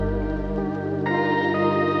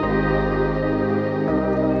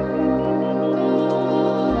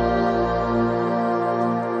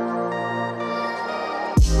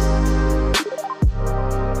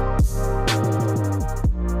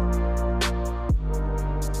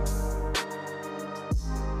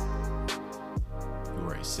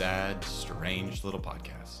sad, strange little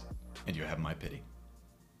podcast, and you have my pity.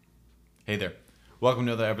 Hey there. Welcome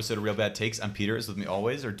to another episode of Real Bad Takes. I'm Peter. As with me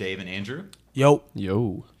always are Dave and Andrew. Yo.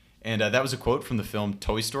 And that was a quote from the film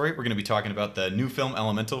Toy Story. We're going to be talking about the new film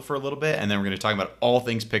Elemental for a little bit, and then we're going to talk about all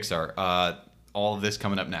things Pixar. All of this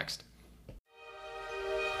coming up next.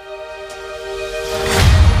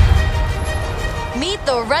 Meet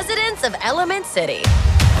the residents of Element City.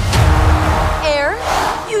 Air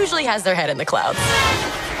usually has their head in the clouds.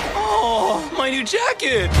 Oh, my new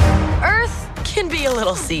jacket! Earth can be a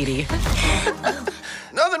little seedy.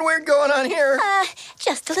 Nothing weird going on here.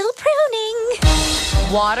 Just a little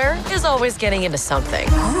pruning. Water is always getting into something.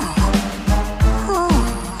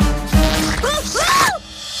 Help!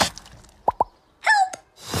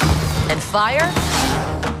 And fire,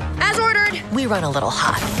 as ordered, we run a little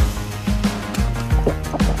hot.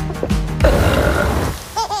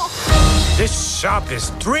 This shop is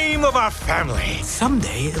dream of our family.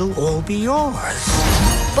 Someday it'll all be yours.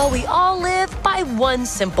 But we all live by one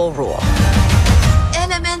simple rule.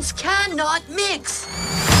 Elements cannot mix.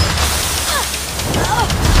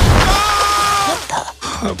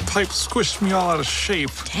 The pipe squished me all out of shape.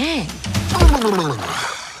 Dang.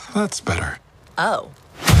 That's better. Oh.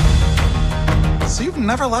 So you've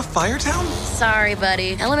never left Firetown? Sorry,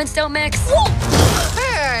 buddy. Elements don't mix.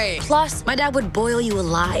 Hey! Plus, my dad would boil you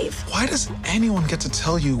alive. Why does anyone get to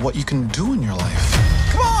tell you what you can do in your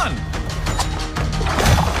life? Come on!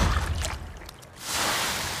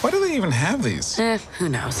 Why do they even have these? Who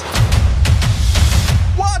knows?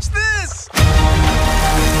 Watch this!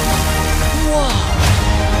 Whoa.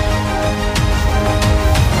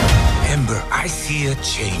 Ember, I see a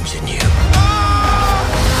change in you.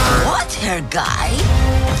 What, hair guy?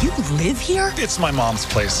 You live here? It's my mom's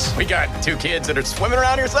place. We got two kids that are swimming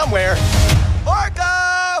around here somewhere.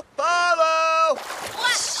 Orca! Follow!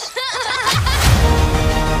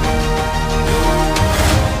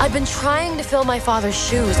 I've been trying to fill my father's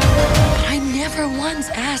shoes, but I never once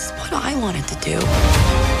asked what I wanted to do.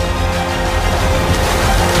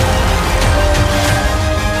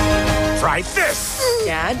 Try this!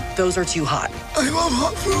 Dad, those are too hot. I love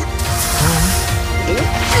hot food.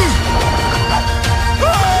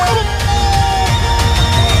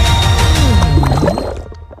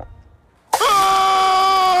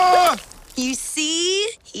 You see?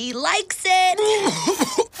 He likes it.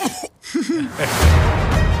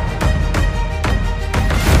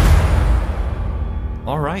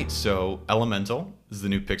 All right, so Elemental is the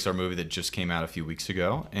new Pixar movie that just came out a few weeks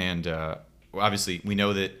ago, and obviously we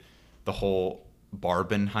know that the whole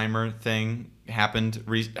Barbenheimer thing happened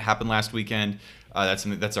last weekend.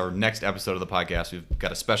 That's our next episode of the podcast. We've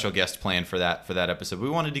got a special guest planned for that episode. We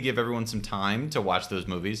wanted to give everyone some time to watch those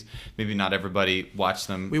movies. Maybe not everybody watched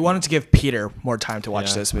them. We wanted to give Peter more time to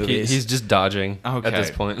watch this movie. He's just dodging at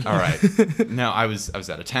this point. All right. No, I was out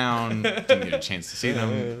of town. Didn't get a chance to see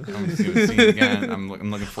them. I'm going to see them again. I'm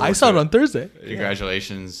looking forward. I saw it on Thursday.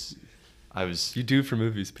 Congratulations. You do for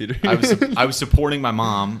movies, Peter. I was supporting my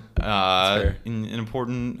mom in in an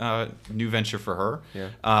important new venture for her.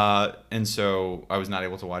 Yeah. And so I was not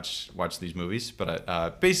able to watch these movies.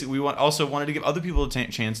 But basically, we also wanted to give other people a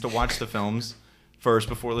chance to watch the films first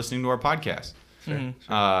before listening to our podcast. Sure.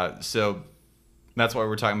 So that's why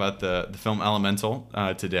we're talking about the film Elemental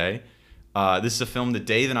today. This is a film that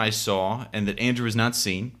Dave and I saw and that Andrew has not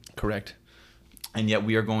seen. Correct. And yet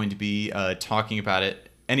we are going to be talking about it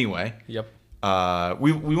anyway. Yep.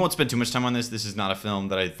 We won't spend too much time on this. This is not a film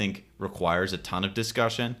that I think requires a ton of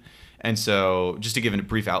discussion. And so just to give a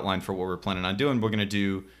brief outline for what we're planning on doing,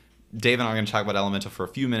 Dave and I are going to talk about Elemental for a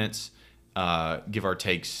few minutes, give our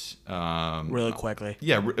takes. Really quickly.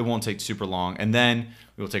 Yeah, it won't take super long. And then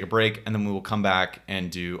we will take a break, and then we will come back and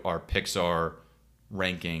do our Pixar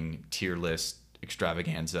ranking tier list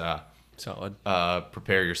extravaganza. Solid.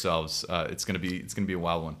 Prepare yourselves. It's gonna be a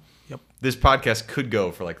wild one. Yep. This podcast could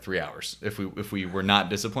go for like 3 hours if we were not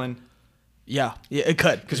disciplined. Yeah, it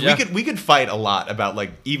could. Because we could fight a lot about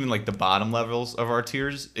even the bottom levels of our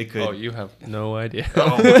tiers. It could. Oh, you have no idea.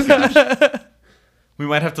 Oh my gosh. We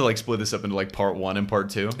might have to split this up into part 1 and part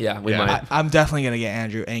 2. Yeah, we might. I'm definitely gonna get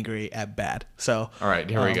Andrew angry at bad. So. All right,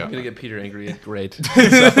 here we go. I'm gonna get Peter angry at great.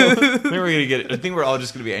 I think we're all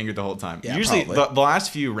just gonna be angry the whole time. Yeah, Usually, probably. the last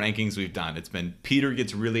few rankings we've done, it's been Peter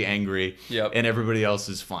gets really angry, Yep. and everybody else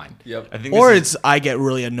is fine. Yep. I think, I get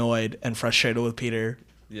really annoyed and frustrated with Peter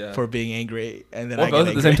Yeah. for being angry, and then Or I both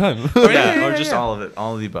get at the angry. same time. or just all of it,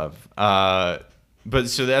 all of the above. But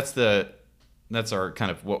so that's our kind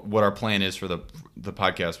of what our plan is for the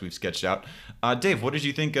podcast we've sketched out. Dave, what did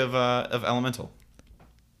you think of Elemental?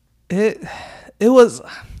 It was.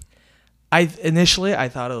 I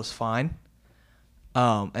thought it was fine.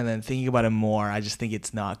 And then thinking about it more, I just think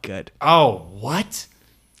it's not good. Oh, what?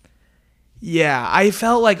 Yeah, I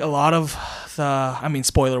felt like a lot of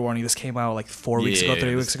spoiler warning, this came out like 4 weeks ago,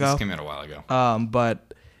 3 weeks ago. This came out a while ago.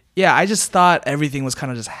 But yeah, I just thought everything was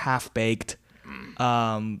kind of just half baked.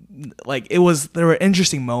 Like there were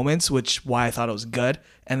interesting moments, which why I thought it was good.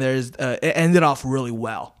 And it ended off really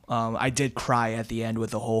well. I did cry at the end with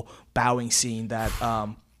the whole bowing scene that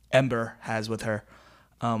Ember has with her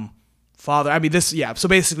father. So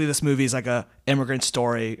basically this movie is like a immigrant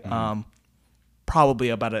story. Probably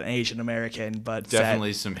about an Asian American, but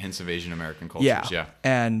Definitely some hints of Asian American cultures. Yeah.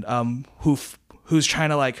 And who's trying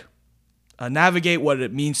to like navigate what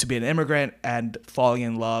it means to be an immigrant and falling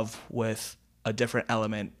in love with a different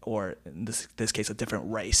element, or in this case, a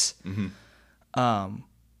different race.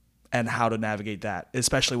 And how to navigate that,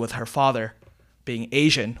 especially with her father being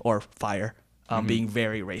Asian or fire, being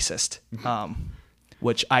very racist,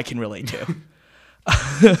 which I can relate to.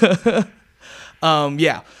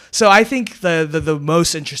 Yeah. So I think the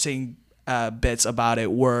most interesting bits about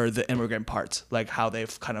it were the immigrant parts, like how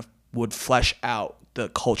they've kind of would flesh out the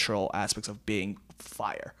cultural aspects of being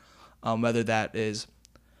fire, whether that is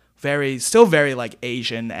still very like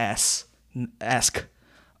Asian-esque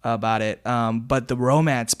about it. But the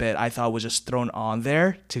romance bit I thought was just thrown on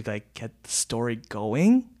there to like get the story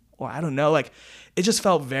going, or I don't know, like it just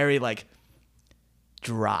felt very like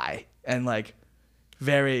dry and like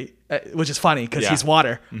very, which is funny because he's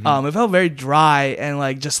water. It felt very dry and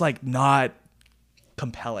like just like not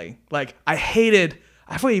compelling. Like I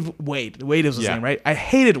thought Wade was his name, right? I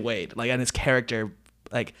hated Wade, like, and his character,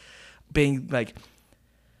 like being like,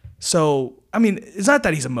 so I mean, it's not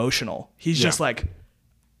that he's emotional. He's just like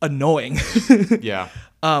annoying.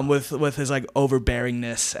 With his like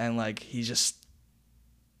overbearingness and like he's just,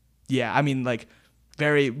 I mean, like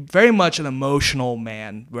very very much an emotional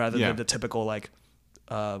man rather than the typical like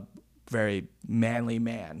very manly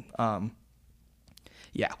man. I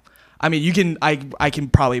mean, I can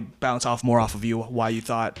probably bounce off more off of you what you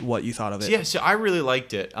thought of it. Yeah, so I really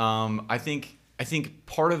liked it. I think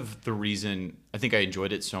part of the reason I think I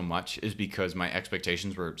enjoyed it so much is because my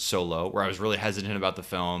expectations were so low, where I was really hesitant about the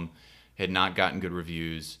film, had not gotten good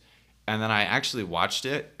reviews, and then I actually watched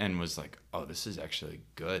it and was like, oh, this is actually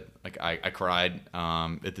good. Like I cried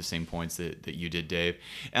at the same points that you did, Dave,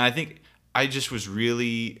 and I think I was just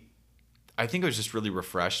really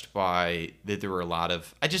refreshed by that. There were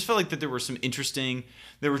I just felt like that there were some interesting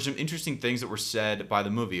things that were said by the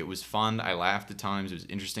movie. It was fun. I laughed at times. It was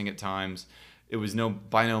interesting at times. It was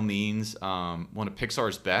by no means one of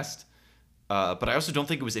Pixar's best, but I also don't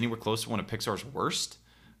think it was anywhere close to one of Pixar's worst.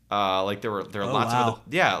 Like there are lots of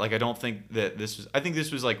other, like I don't think that this was. I think this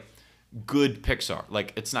was like good Pixar.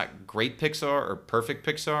 Like it's not great Pixar or perfect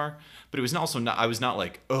Pixar, but it was also not. I was not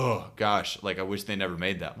like, oh gosh, like I wish they never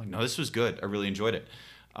made that. I'm like, no, this was good. I really enjoyed it.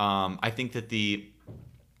 I think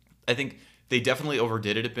they definitely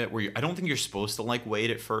overdid it a bit. I don't think you're supposed to like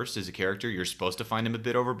Wade at first as a character. You're supposed to find him a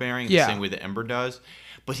bit overbearing, the same way that Ember does.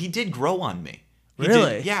 But he did grow on me.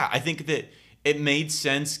 Really? Yeah, I think that it made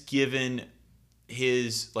sense given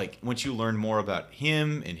his, like, once you learn more about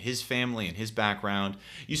him and his family and his background,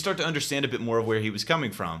 you start to understand a bit more of where he was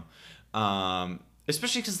coming from.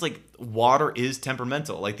 Especially because, like, water is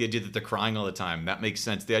temperamental. Like, the idea that they're crying all the time, that makes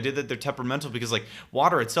sense. The idea that they're temperamental because, like,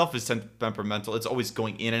 water itself is temperamental. It's always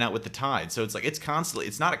going in and out with the tide. So it's like, it's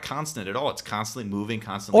not a constant at all. It's constantly moving,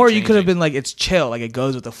 constantly Or changing. you could have been like, it's chill, like it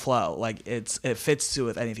goes with the flow. Like it fits to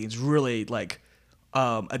with anything. It's really, like,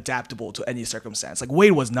 adaptable to any circumstance. Like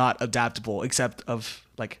Wade was not adaptable except of,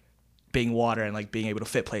 like, being water and, like, being able to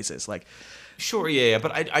fit places. Like, sure, yeah.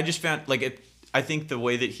 But I just found, like, I think the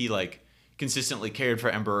way that he, like, consistently cared for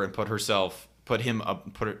Ember and put her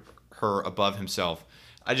above himself.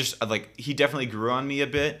 He definitely grew on me a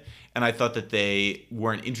bit, and I thought that they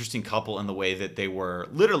were an interesting couple in the way that they were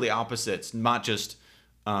literally opposites, not just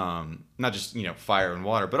fire and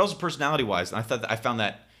water, but also personality wise. And I found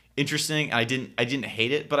that interesting. I didn't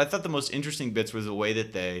hate it, but I thought the most interesting bits was the way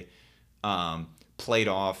that they played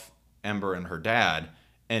off Ember and her dad,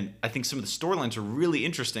 and I think some of the storylines are really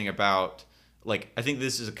interesting about. Like, I think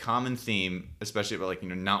this is a common theme, especially about, like,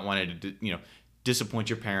 not wanting to, disappoint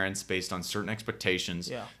your parents based on certain expectations.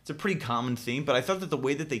 Yeah. It's a pretty common theme, but I thought that the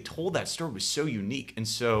way that they told that story was so unique and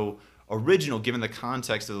so original given the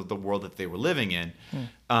context of the world that they were living in.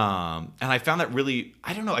 And I found that really,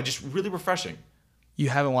 just really refreshing. You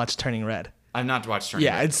haven't watched Turning Red? I've not watched Turning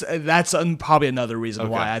Red. Yeah, that's probably another reason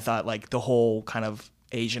why I thought, like, the whole kind of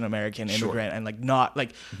Asian American immigrant and, like, not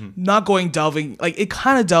going delving, like, it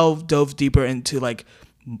kind of dove deeper into, like,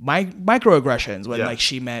 microaggressions when Yeah. like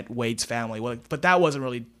she met Wade's family, but that wasn't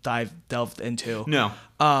really delved into. No.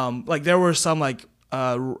 Like there were some like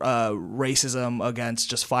racism against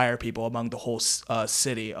just fire people among the whole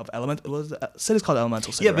city of city's called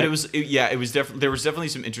Elemental City. Yeah, but right? it was definitely there was definitely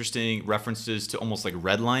some interesting references to almost like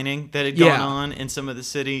redlining that had Yeah. gone on in some of the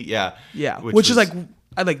city. Yeah. Yeah, was- which is like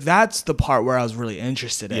I like that's the part where I was really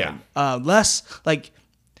interested in. Yeah. Less like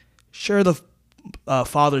sure the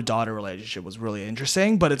father-daughter relationship was really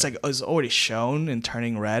interesting, but it's like it was already shown in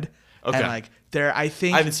Turning Red. Okay. And like there I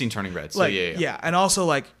think I haven't seen Turning Red, so like yeah. and also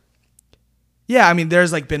like yeah, I mean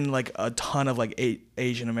there's like been like a ton of like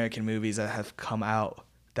Asian American movies that have come out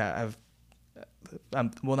that have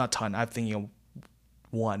well not ton, I'm thinking of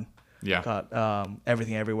one. Yeah. Got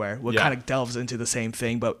Everything Everywhere. What Yeah. kind of delves into the same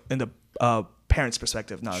thing, but in the parents'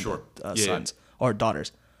 perspective, not Sure. the Yeah, sons or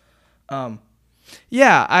daughters.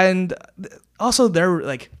 Yeah, and also they're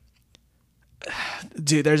like,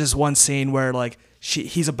 dude, there's this one scene where like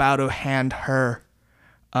he's about to hand her,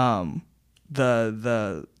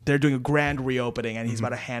 they're doing a grand reopening, and he's about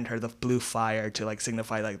to hand her the blue fire to like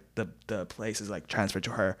signify like the place is like transferred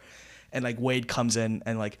to her. And like Wade comes in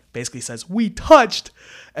and like basically says, "We touched,"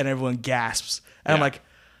 and everyone gasps. And I'm Yeah. like,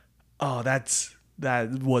 "Oh, that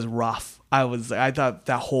was rough." I thought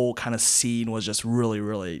that whole kind of scene was just really,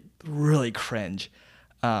 really, really cringe.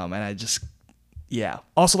 And I just, yeah.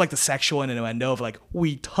 Also like the sexual innuendo of like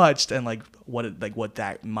 "we touched" and like what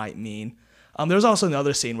that might mean. There was also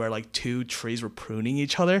another scene where like two trees were pruning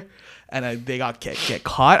each other, and they get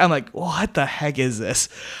caught. I'm like, what the heck is this?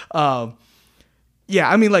 Yeah,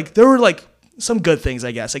 I mean, like there were like some good things,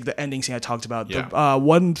 I guess, like the ending scene I talked about. Yeah. The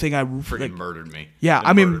one thing I Freaking like, murdered me. yeah, It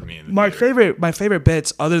I mean, murdered me in the my theater. favorite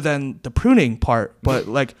bits, other than the pruning part, but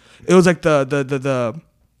like it was like the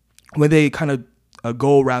when they kind of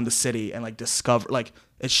go around the city and like discover, like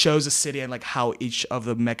it shows the city and like how each of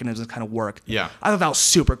the mechanisms kind of work. Yeah. I thought that was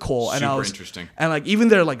super cool. And I Super was, interesting. And like even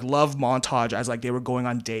their like love montage as like they were going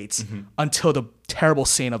on dates until the terrible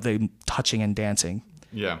scene of them touching and dancing.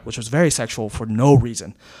 Yeah. Which was very sexual for no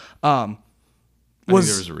reason. I think there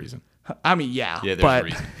was a reason. I mean, yeah, Yeah, there's but a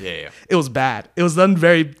reason. Yeah. it was bad. It was done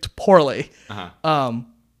very poorly.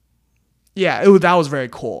 Yeah, that was very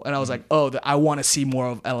cool, and I was like, oh, I want to see more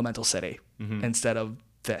of Elemental City instead of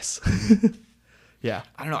this. Yeah,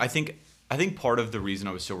 I don't know. I think part of the reason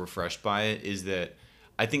I was so refreshed by it is that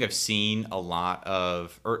I think I've seen a lot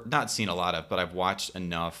of, or not seen a lot of, but I've watched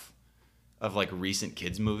enough of like recent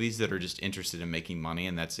kids movies that are just interested in making money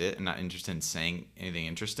and that's it, and not interested in saying anything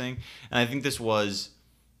interesting. And I think this was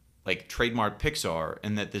like trademark Pixar,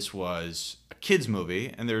 and that this was a kids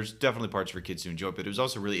movie, and there's definitely parts for kids to enjoy, but it was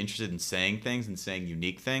also really interested in saying things and saying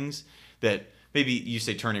unique things that maybe you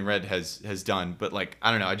say Turning Red has done, but like I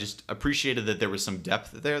don't know, I just appreciated that there was some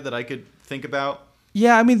depth there that I could think about.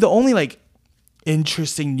 yeah. I mean, the only like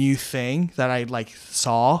interesting new thing that I like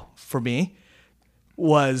saw for me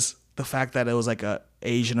was the fact that it was like a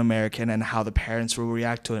Asian American and how the parents will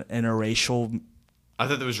react to an interracial. I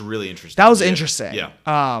thought that was really interesting. That was Yeah. interesting. Yeah.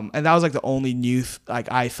 And that was like the only new,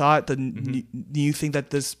 like I thought the new thing that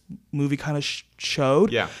this movie kind of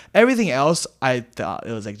showed. Yeah. Everything else, I thought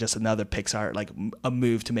it was like just another Pixar, like a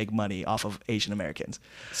move to make money off of Asian Americans.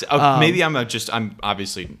 So, maybe I'm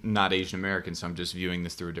obviously not Asian American, so I'm just viewing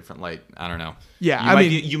this through a different light. I don't know. Yeah,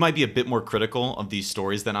 you might be a bit more critical of these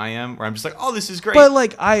stories than I am, where I'm just like, oh, this is great. But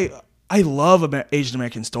like I love Asian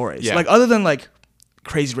American stories. Yeah. Like other than like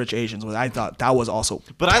Crazy Rich Asians, I thought that was also.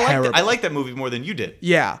 But terrible. I like that movie more than you did.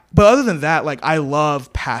 Yeah, but other than that, like I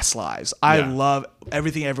love Past Lives. I Yeah. love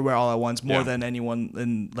Everything Everywhere All at Once more Yeah. than anyone,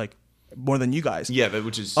 and like more than you guys. Yeah,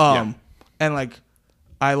 which is And like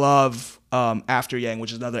I love After Yang,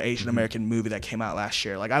 which is another Asian American movie that came out last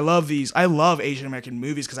year. Like I love Asian American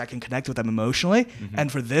movies because I can connect with them emotionally.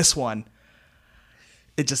 And for this one,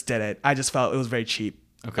 it just did it. I just felt it was very cheap.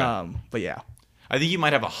 Okay. But yeah. I think you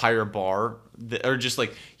might have a higher bar, or just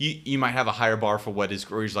like you might have a higher bar for what is,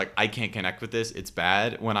 where you're like, I can't connect with this, it's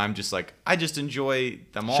bad. When I'm just like, I just enjoy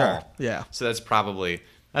them all. Sure, yeah. So that's probably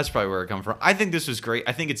where it comes from. I think this was great.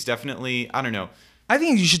 I think it's definitely, I don't know. I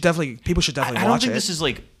think people should definitely I don't watch think it. this is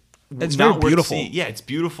like. It's not very worth beautiful. seeing. Yeah, it's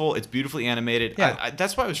beautiful. It's beautifully animated. Yeah.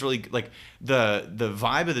 That's why I was really like the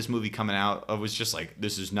vibe of this movie coming out was just like,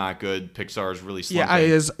 this is not good. Pixar is really slumping.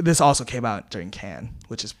 Yeah, this also came out during Cannes,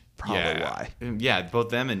 which is probably why. Yeah,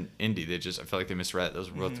 both them and Indy, I feel like they misread. Those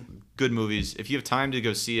were both good movies. If you have time to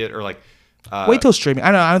go see it, or like Wait till streaming.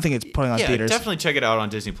 I don't think it's putting on yeah, theaters. definitely check it out on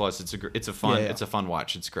Disney Plus. It's a fun Yeah. it's a fun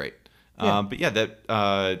watch. It's great. Yeah. But yeah,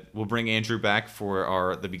 that we'll bring Andrew back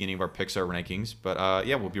for the beginning of our Pixar rankings. But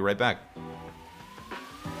yeah, we'll be right back.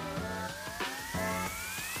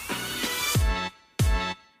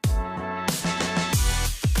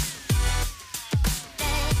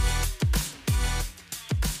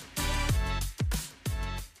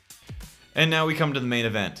 And now we come to the main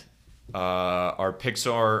event, our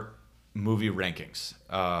Pixar movie rankings.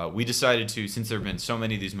 We decided to, since there have been so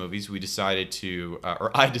many of these movies, we decided to, or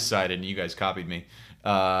I decided, and you guys copied me,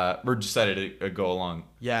 we decided to go along.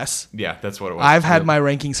 Yes. Yeah, that's what it was. I've had my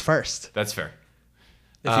rankings first. That's fair.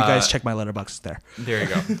 If you guys check my letterbox, it's there. There you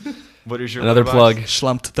go. What is your Another letterbox? plug.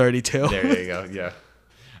 Schlumped 32. There you go.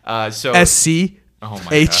 Yeah. So Oh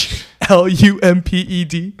my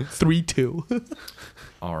SCHLUMPED 32.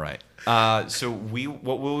 all right. So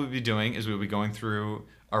what we'll be doing is we'll be going through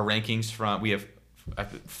our rankings from. We have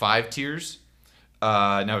 5 tiers.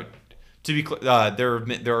 Now, to be clear,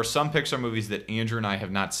 there are some Pixar movies that Andrew and I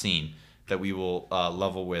have not seen that we will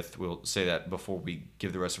level with. We'll say that before we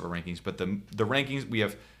give the rest of our rankings. But the rankings, we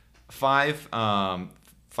have 5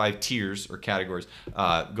 tiers or categories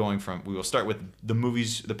going from. We will start with the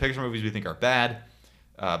Pixar movies we think are bad,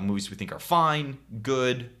 movies we think are fine,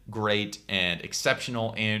 good, great, and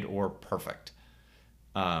exceptional and or perfect.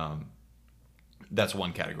 That's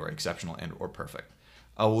one category: exceptional and or perfect.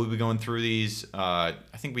 We'll be going through these. I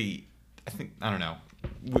don't know.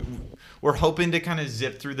 We're hoping to kind of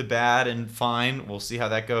zip through the bad and fine. We'll see how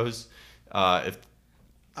that goes. If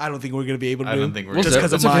I don't think we're going to be able to. I don't think we're We'll just zip.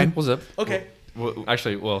 because of It's okay. mine. We'll zip. Okay.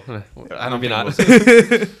 Actually, well, I don't maybe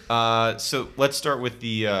think not. so let's start with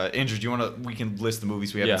the Andrew. Do you want to? We can list the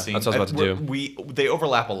movies we haven't Yeah, seen. that's what I was about to do. They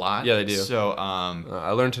overlap a lot. Yeah, they do. So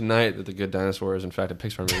I learned tonight that The Good Dinosaur is in fact a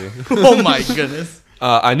Pixar movie. Oh my goodness.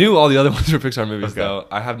 I knew all the other ones were Pixar movies, Okay. though.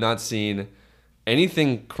 I have not seen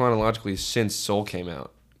anything chronologically since Soul came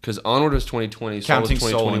out. Because Onward was 2020, Soul was counting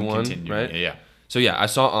Soul and 2021, continuing. right? Yeah. So yeah, I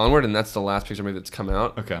saw Onward, and that's the last Pixar movie that's come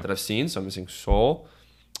out Okay. that I've seen. So I'm missing Soul,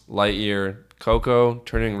 Lightyear, Coco,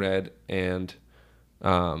 Turning Red, and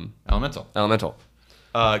Elemental. Elemental.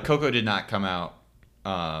 Coco did not come out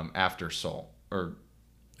after Soul. Or Are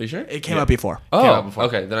you sure? It came out before. Oh, out before.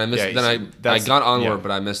 okay. Then I missed. Yeah, then I that's- got Onward, yeah.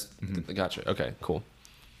 but I missed. Gotcha. Okay, cool.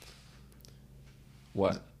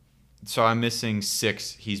 What? so I'm missing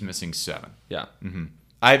 6. He's missing 7. Yeah.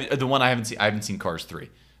 The one I haven't seen. I haven't seen Cars 3,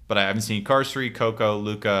 but I haven't seen Cars 3, Coco,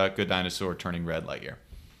 Luca, Good Dinosaur, Turning Red, Lightyear.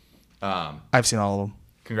 I've seen all of them.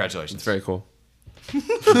 Congratulations. It's very cool.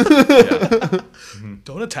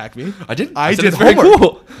 Don't attack me. I did. I said did it's very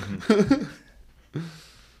homework. cool.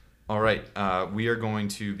 All right. We are going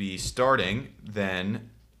to be starting then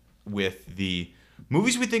with the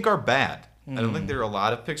movies we think are bad. I don't think there are a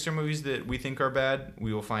lot of Pixar movies that we think are bad.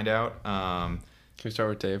 We will find out. Can we start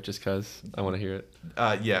with Dave, just because I want to hear it?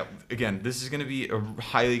 Yeah. Again, this is going to be a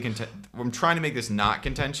highly I'm trying to make this not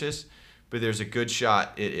contentious, but there's a good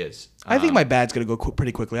shot it is. I think my bad's going to go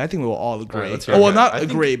pretty quickly. I think we will all agree. let's hear Oh, well, it. not I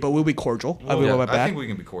think- agree, but we'll be cordial. Well, about my I bad. think we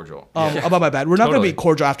can be cordial. About my bad. We're not going to Totally. be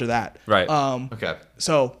cordial after that. Right. Okay.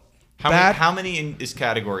 So, How bad, many? How many in this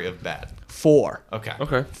category of bad? 4. Okay.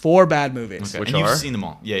 Okay. 4 bad movies. Okay. Which and you've are? seen them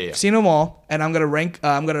all. Yeah. Seen them all, and I'm going to rank,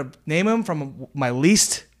 I'm going to name them from my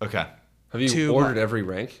least. Okay. Have you To ordered what? every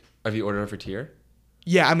rank? Have you ordered every tier?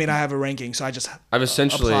 Yeah, I mean, I have a ranking, so I just I've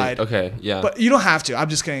essentially applied. Okay. Yeah. But you don't have to. I'm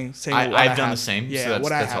just going to say what I've I done have. the same. Yeah, so that's,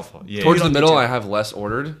 what I that's have. helpful. Yeah. Towards you the don't middle, need to. I have less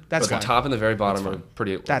ordered. That's but fine. the top and the very bottom are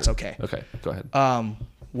pretty. That's ordered. okay. Okay. Go ahead.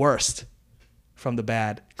 Worst from the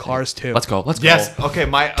bad. Cars 2. Let's go. Let's go. Yes. Okay.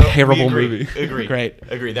 My Terrible we agree. movie. Agree. Great.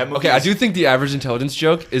 Agree. That movie. Okay, I is- do think the average intelligence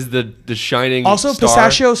joke is the shining. Also, star.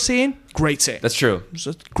 pistachio scene. Great scene. That's true.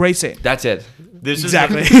 Great scene. That's it. This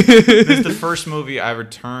Exactly. This is the first movie I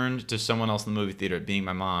returned to someone else in the movie theater, being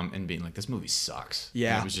my mom, and being like, "This movie sucks."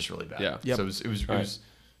 Yeah. And it was just really bad. Yeah. Yep. So it was. Right.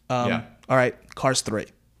 Yeah. All right. Cars 3.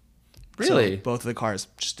 Really? So, both of the cars.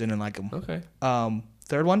 Just didn't like them. Okay.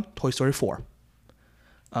 Third one, Toy Story 4.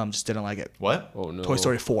 Just didn't like it. What? Oh no. Toy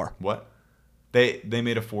Story 4. What? They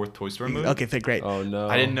made a 4th Toy Story movie. Okay, great. Oh no.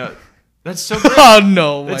 I didn't know. That's so great. Oh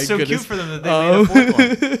no, That's my so goodness. cute for them that they made a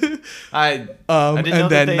 4th one. I didn't know And that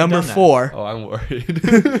then they had number done that. 4. Oh, I'm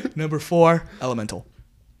worried. Number 4, Elemental.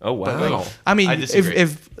 Oh wow. I mean, I disagree.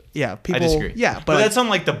 if yeah, people. I disagree. Yeah, but but that's on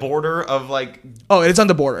like the border of like. oh, it's on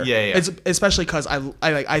the border. Yeah, yeah. It's especially because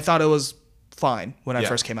I thought it was fine when I Yeah.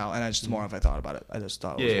 first came out, and I just more if I thought about it, I just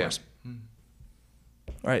thought it was Yeah. worse.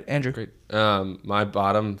 All right, Andrew. Great. My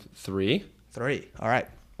bottom 3 3. All right.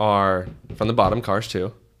 are from the bottom. Cars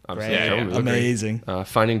 2. Obviously, Great. Yeah, yeah. movie. Amazing.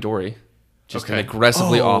 Finding Dory. Just an Okay.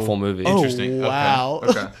 aggressively Oh. awful movie. Oh, Interesting. Okay. wow.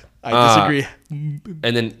 Okay. I disagree.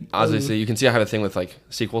 And then obviously you can see I have a thing with like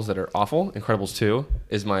sequels that are awful. Incredibles 2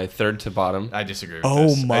 is my third to bottom. I disagree with Oh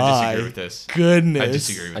this. I my disagree with this. goodness. I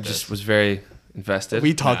disagree with I this. just was very invested.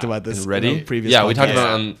 We talked Yeah. about this and ready. in a previous Yeah, we talked podcast.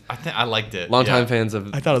 about it on I liked it. longtime Yeah. fans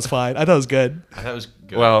of. I thought it was fine. I thought it was good. I thought it was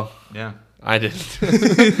good. Well, yeah. I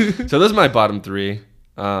didn't. So those are my bottom 3.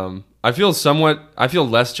 I feel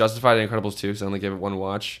less justified in Incredibles 2 because I only gave it one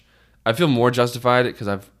watch. I feel more justified because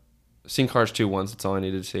I've seen Cars 2 once. That's all I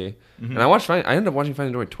needed to see. And I ended up watching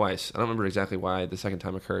Finding Dory twice. I don't remember exactly why the second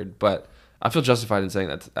time occurred, but I feel justified in saying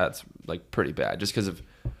that's like pretty bad just because of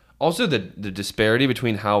also the disparity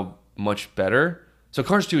between how much better. So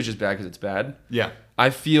Cars 2 is just bad because it's bad. Yeah. I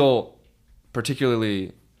feel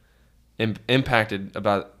particularly impacted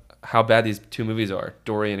about how bad these two movies are,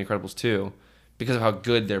 Dory and Incredibles 2, because of how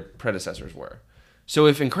good their predecessors were. So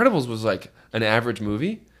if Incredibles was like an average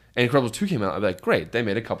movie and Incredibles 2 came out, I'd be like, great, they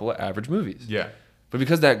made a couple of average movies. Yeah. But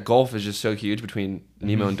because that gulf is just so huge between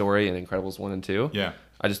Nemo and Dory and Incredibles 1 and 2, Yeah.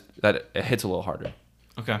 it hits a little harder.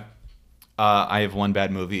 Okay. I have one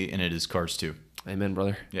bad movie, and it is Cars 2. Amen,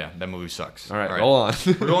 brother. Yeah, that movie sucks. All right, roll on.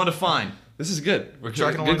 We're going to Fine. This is good. We're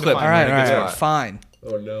trucking along good to clip. Fine. All right, We're in a good spot. fine.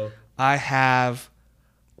 Oh no. I have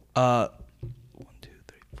 1, 2,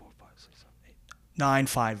 3, 4, 5, 6, 7, 8, 9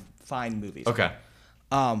 fine movies. Okay.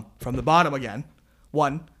 From the bottom again.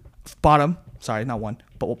 Bottom,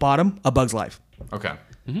 A Bug's Life. Okay.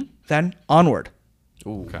 Then Onward.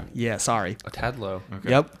 Ooh. Okay. Yeah, sorry. A tad low. Okay.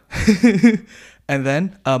 Yep. And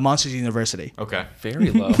then Monsters University. Okay. Very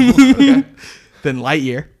low. Okay. Then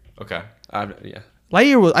Lightyear. Okay. Yeah.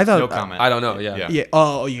 Lightyear was I thought No comment. I don't know. Yeah. Yeah. yeah.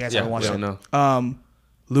 Oh, you guys Yeah, haven't watched we it. don't know.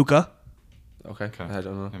 Luca, Okay. Okay. I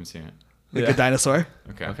don't know. haven't seen it. the good dinosaur.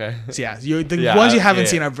 Okay. Okay. So yeah, the Yeah, ones you haven't yeah,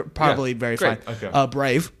 seen yeah. are probably very Great. fine. Okay.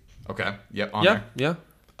 Brave, Okay. Yep. On Yeah. there.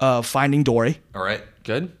 Yeah. Finding Dory, All right.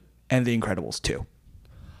 Good. and The Incredibles 2.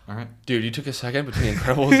 All right. Dude, you took a second between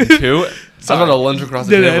Incredibles and 2. I was about to lunge across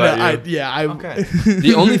the table at you. Okay.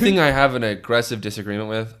 The only thing I have an aggressive disagreement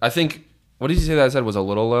with, I think, what did you say that I said was a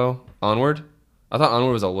little low? Onward? I thought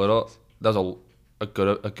Onward was that was a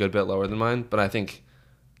good bit lower than mine, but I think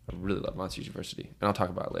I really love Monsters University, and I'll talk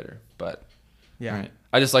about it later. But Yeah. All right.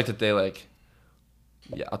 I just like that they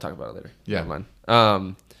yeah, I'll talk about it later. Yeah. Never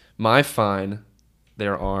mind. My fine,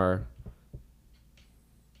 there are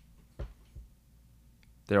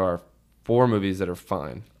 4 movies that are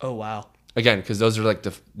fine. Oh wow. Again, because those are like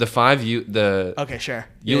the 5 you Okay, sure.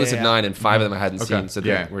 you listed 9 and 5 of them I hadn't Okay. seen, so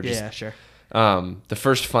Yeah. we're just Yeah, sure. the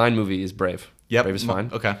first fine movie is Brave. Yep. Brave is fine.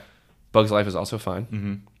 Okay. Bugs Life is also fine. Mm-hmm.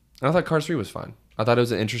 And I thought Cars 3 was fine. I thought it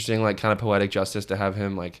was an interesting, like, kind of poetic justice to have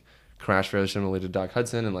him like crash very similarly to Doc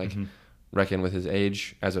Hudson and like reckon with his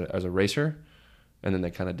age as a racer, and then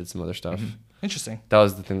they kind of did some other stuff. Interesting. That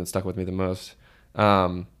was the thing that stuck with me the most.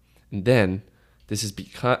 And then this is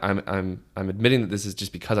because I'm admitting that this is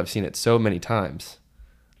just because I've seen it so many times.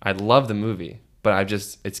 I love the movie, but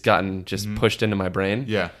it's gotten pushed into my brain.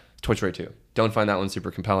 Yeah. Toy Story 2. Don't find that one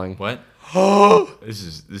super compelling. What? This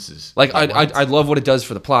is Like I love what it does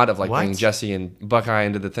for the plot of like What? bringing Jesse and Buckeye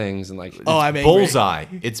into the things and like. Oh, I'm angry. Bullseye.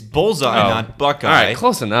 It's Bullseye, not Buckeye. All right,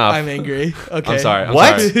 close enough. I'm angry. Okay. I'm sorry. I'm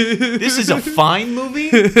What? sorry. This is a fine movie?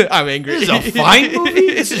 I'm angry. This is a fine movie?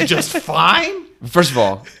 This is just fine? First of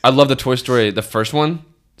all, I love the Toy Story, the first one.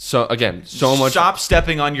 So again, so much. Stop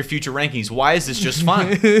stepping on your future rankings. Why is this just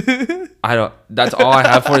fine? I don't. That's all I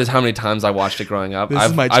have for it is how many times I watched it growing up. This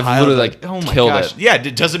is my I've literally childhood. like Oh my killed gosh. it. Yeah,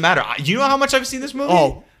 it doesn't matter. You know how much I've seen this movie?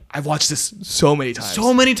 Oh, I've watched this so many times.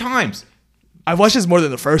 So many times. I've watched this more than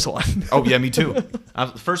the first one. Oh yeah, me too. The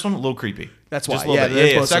first one a little creepy. That's Just why. a little Yeah,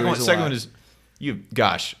 bit. that's Yeah. most of the Second one. reason Second why. one is you.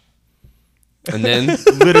 Gosh, And then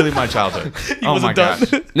literally my childhood. Oh my wasn't done.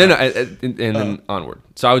 gosh. no, and then Onward.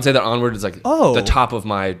 So I would say that Onward is like Oh. the top of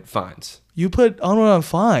my finds. You put Onward on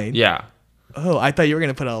fine. Yeah. Oh, I thought you were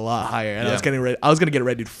gonna put it a lot higher, and I was Yeah. getting ready. I was gonna get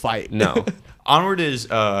ready to fight. No. Onward is.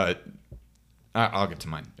 I'll get to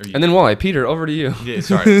mine. Or you- And then Wally, Peter, over to you. Yeah,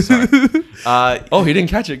 sorry. Oh, he didn't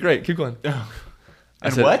catch it. Great. Keep going.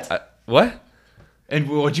 And what? What? And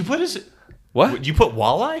what'd you put as? What? You put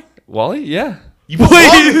Walleye? Wally? Yeah. You put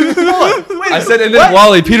Walleye? Hold on. Wait, I said, and then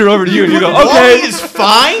Wally, Peter, over to you. And you go, Wally okay. is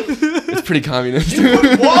fine. It's pretty communist.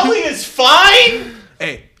 Wally is fine.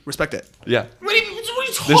 Hey, respect it. Yeah. What are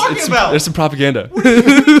you talking about? There's some propaganda. What are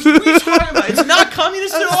you talking about? It's not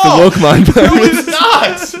communist at all. The woke mind. No, it's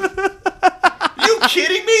not. Are you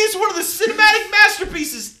kidding me? It's one of the cinematic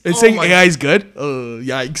masterpieces. It's Oh saying my- AI is good. Yikes! Oh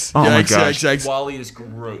yikes! my gosh. Yikes! Yikes! Wally is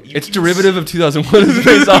gross. It's derivative of 2001 is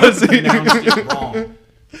Space Odyssey. pronounced it wrong.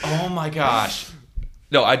 Oh my gosh.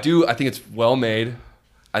 No, I do. I think it's well made.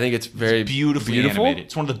 I think it's very Beautifully beautiful. animated.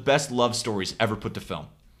 It's one of the best love stories ever put to film.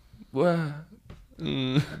 Well,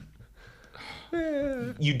 You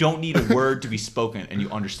don't need a word to be spoken and you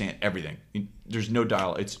understand everything. There's no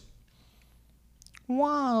dialogue. It's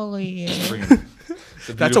Wally. freaking.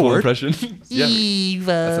 That's a word. impression. yeah,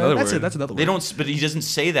 that's another That's word. it. That's another word. They don't, but he doesn't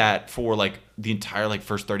say that for like the entire like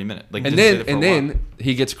first 30 minutes. Like, And doesn't say then that for a while.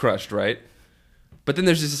 he gets crushed, right? But then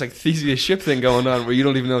there's this like Theseus ship thing going on where you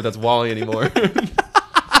don't even know if that's Wally anymore.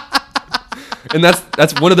 And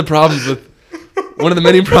that's one of the problems with one of the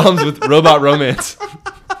many problems with robot romance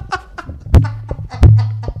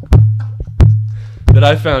that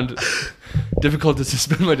I found difficult to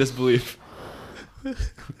suspend my disbelief.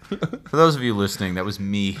 For those of you listening, that was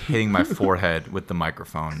me hitting my forehead with the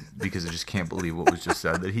microphone because I just can't believe what was just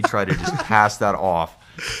said. That he tried to just pass that off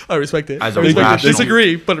I respect it. as I a respect it. rational,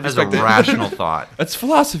 Disagree, but I as a respect it. rational thought. That's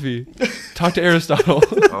philosophy. Talk to Aristotle.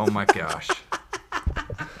 Oh my gosh.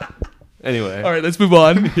 Anyway, All right, let's move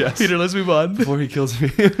on. Yes. Peter, let's move on. before he kills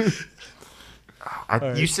me.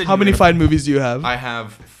 You said How you many were- fine movies do you have? I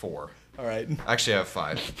have 4. All right. Actually, I have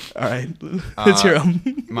 5. All right. Let's hear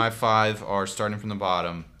them. My 5 are starting from the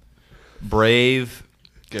bottom: Brave,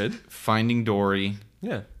 Good. Finding Dory,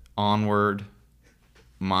 Yeah. Onward,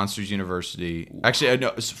 Monsters University. Actually,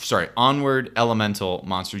 no, sorry. Onward, Elemental,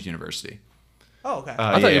 Monsters University. Oh, okay. I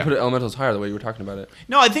thought yeah, you yeah. put Elementals higher the way you were talking about it.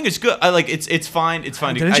 No, I think it's good. I like it's fine. It's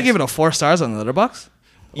fine. Didn't you give it a 4 stars on the Letterboxd?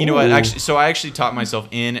 You know what? Ooh. Actually, so I actually talked myself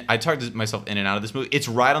in. I talked myself in and out of this movie. It's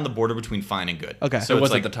right on the border between fine and good. Okay. So So it it's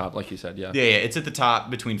was like at the top, like you said. Yeah. yeah, it's at the top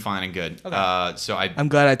between fine and good. Okay. So I'm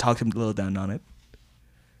glad I talked him a little down on it.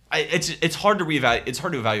 it's hard to reevaluate. It's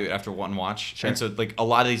hard to evaluate after one watch. Sure. And so like a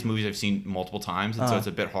lot of these movies I've seen multiple times, and so it's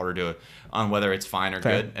a bit harder to on whether it's fine or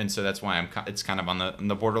Fair. good. And so that's why it's kind of on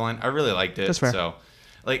the borderline. I really liked it. That's fair. So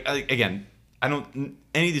like again, I don't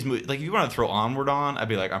any of these movies. Like if you want to throw Onward on, I'd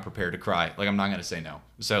be like I'm prepared to cry. Like I'm not gonna say no.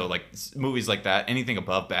 So like movies like that, anything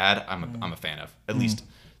above bad, I'm a fan of. At least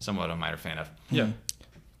somewhat a minor fan of. Yeah.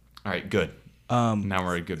 All right, good. Now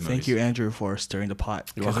we're at good movies. Thank you, Andrew, for stirring the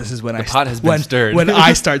pot. Because this is when The pot has been stirred. When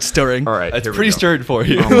I start stirring. All right, That's here we pretty go. stirred for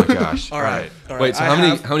you. Oh my gosh. All right. All right. Wait, so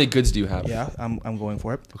I how many goods do you have? Yeah, I'm going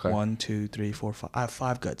for it. Okay. 1, 2, 3, 4, 5. I have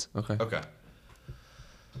 5 goods. Okay. Okay.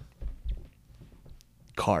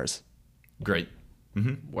 Cars. Great.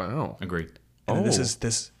 Wow. Agreed. And then Oh.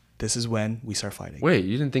 this is when we start fighting. Wait,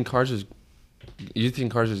 you didn't think Cars is? You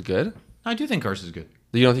think Cars is good? I do think Cars is good.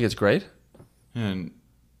 You don't think it's great? And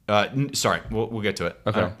sorry, we'll get to it.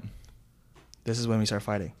 Okay. This is when we start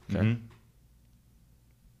fighting. Okay.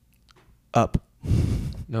 Up.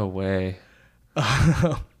 No way.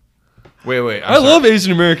 Wait. I love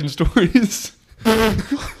Asian American stories.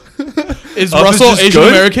 Is Up Russell is just Asian good?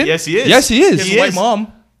 American? Yes, he is. Yes, he is. He White is.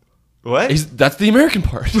 mom. What? That's the American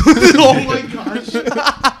part. Oh my gosh.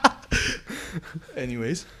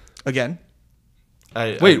 Anyways, again,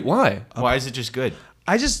 Wait, why? why is it just good?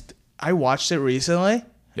 I watched it recently.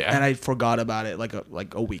 Yeah. And I forgot about it like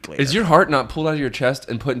a week later. Is your heart not pulled out of your chest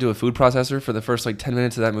and put into a food processor for the first like 10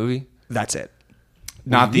 minutes of that movie? That's it.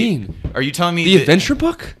 Not do you the. mean? Are you telling me The that- adventure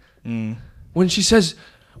book? When she says,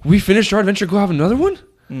 "We finished our adventure, go have another one."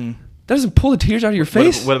 That doesn't pull the tears out of your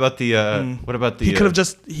face. What about the? What about the? He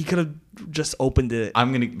could have just opened it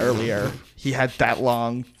I'm gonna earlier. He had that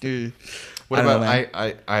long. What I don't about know,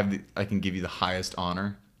 man. I have I can give you the highest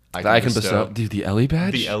honor. That I can bestow. Dude, the Ellie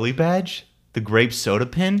badge? The Ellie badge, the grape soda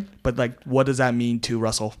pin. But like, what does that mean to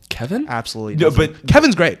Russell? Kevin? Absolutely. No, nothing. but-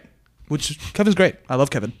 Kevin's great. Kevin's great. I love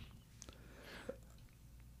Kevin.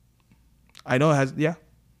 I know it has. Yeah.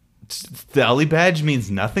 The Ellie badge means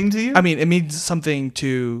nothing to you. I mean, it means something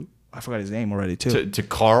to. I forgot his name already too. to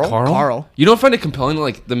Carl. Carl. You don't find it compelling,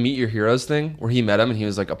 like the Meet Your Heroes thing, where he met him and he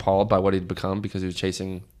was like appalled by what he'd become because he was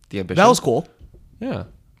chasing the ambition? That was cool. Yeah.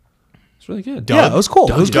 It's really good. Yeah, it was cool.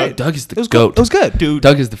 Doug, it was great. Doug is the It was goat. Good. It was good. Dude,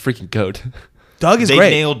 Doug is the freaking goat. Doug is they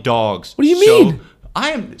great. nailed dogs. What do you So, mean?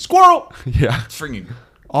 I am squirrel. Yeah. It's freaking.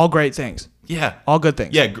 All great things. Yeah. All good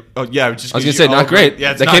things. Yeah. Yeah. Just I was gonna say not great.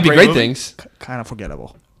 Yeah, it's that not can't be a great movie. things. Kind of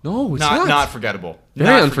forgettable. No, it's Not forgettable. Very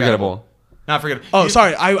Not unforgettable. Not forgettable. Oh,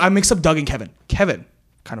 sorry. I mixed up Doug and Kevin. Kevin,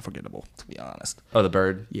 kind of forgettable, to be honest. Oh, the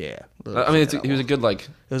bird. Yeah. I mean, he was a good like.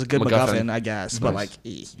 It was a good MacGuffin, I guess, but like,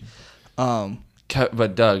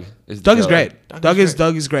 But Doug is. Doug the is goat. great.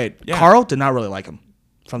 Doug is great. Yeah. Carl did not really like him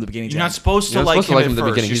from the beginning. You're to not end. supposed to You're not like supposed to him like at him at the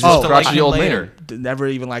first. beginning. You're He's supposed just to like crotchety him old later. man. Never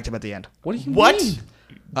even liked him at the end. What do you What? mean?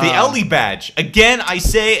 The Ellie badge. Again, I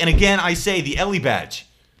say, and again, I say the Ellie badge.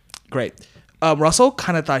 Great. Russell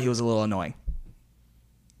kind of thought he was a little annoying.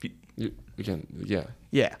 You can, yeah.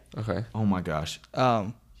 Yeah. Okay. Oh my gosh.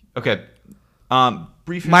 Um, Okay.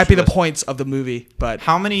 Brief. might be history the lesson. points of the movie, but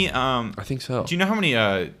How many? I think so. Do you know how many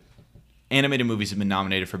animated movies have been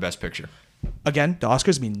nominated for Best Picture? again, the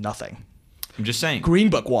Oscars mean nothing. I'm just saying. Green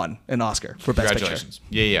Book won an Oscar for Best Picture. Congratulations.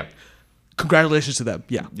 Yeah. Congratulations to them.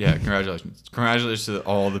 Yeah. Yeah, congratulations. Congratulations to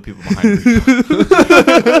all the people behind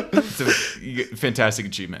it. It's a fantastic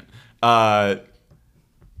achievement. How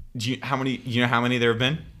many there have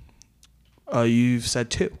been? You've said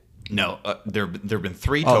 2. No, there have been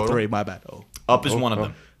 3 Oh, total. 3. My bad. Oh, Up is one of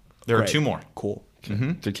them. There are great. 2 more. Cool.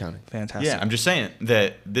 Good counting. Fantastic. Yeah, I'm just saying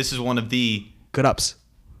that this is one of the. Good ups.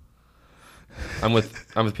 I'm with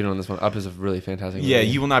Peter on this one. Up is a really fantastic movie. Yeah,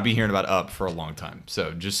 you will not be hearing about Up for a long time.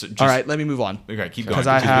 So just All right, let me move on. Okay, keep going. Because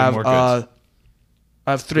I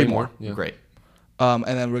have three more. Yeah. Great. And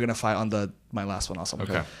then we're gonna fight on my last one also.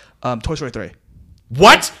 Okay. Toy Story 3.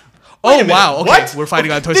 What? Oh, Wait a minute. wow, okay, What? we're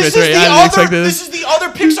fighting on Toy This Story is 3. the I didn't other- expect this. This is the other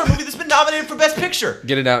Pixar movie that's been nominated for Best Picture.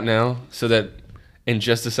 Get it out now so that in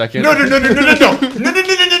just a second. No.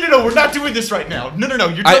 We're not doing this right now. No.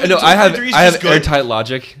 You're telling me Toy Story 3 is I have just good? airtight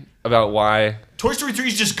logic about why. Toy Story 3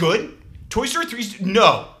 is just good? Toy Story 3 is...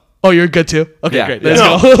 No. Oh, you're good too? Okay, Yeah, great.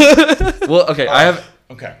 yeah. Let's go. Well, okay, I have.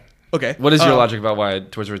 Okay. Okay. What is your logic about why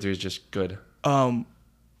Toy Story 3 is just good?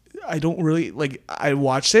 I don't really like. I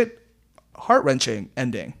watched it. Heart-wrenching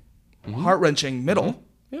ending. Heart-wrenching middle.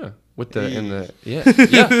 Yeah, with the yeah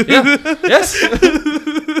yes.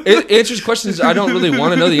 It answers questions I don't really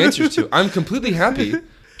want to know the answers to. I'm completely happy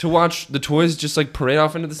to watch the toys just like parade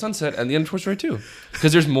off into the sunset at the end of Toy Story 2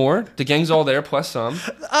 because there's more. The gang's all there plus some.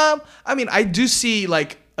 I mean, I do see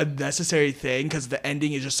like a necessary thing because the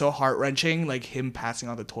ending is just so heart-wrenching, like him passing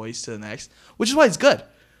on the toys to the next, which is why it's good.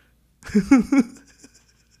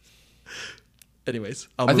 Anyways,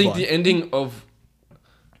 I'll I move think on. the ending of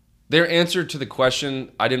their answer to the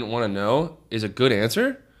question I didn't want to know is a good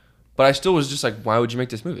answer, but I still was just like, why would you make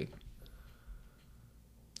this movie?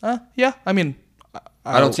 Yeah, I mean,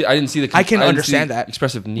 I didn't see the. I can didn't understand see that.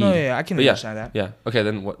 expressive need. No, yeah, I can But understand that. Yeah. Okay,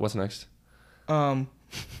 then what's next?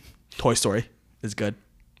 Toy Story is good.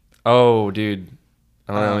 Oh, dude,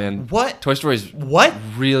 I don't know, man. What? Toy Story's What?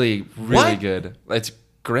 really What? good. It's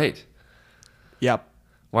great. Yep.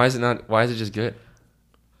 Why is it not? Why is it just good?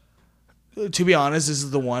 To be honest, this is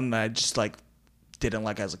the one that I just like didn't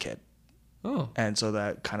like as a kid, Oh, and so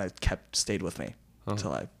that kind of stayed with me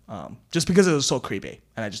until I just because it was so creepy,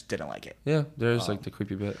 and I just didn't like it. yeah. There's like the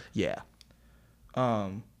creepy bit. Yeah.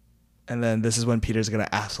 And then this is when Peter's gonna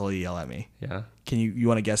absolutely yell at me. Yeah. Can you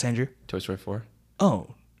want to guess, Andrew? Toy Story 4. Oh,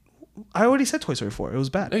 I already said Toy Story 4. It was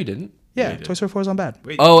bad. No, you didn't. Yeah, you did. Toy Story 4 is on bad.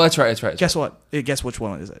 Wait. Oh, that's right. That's right. Guess what? Guess which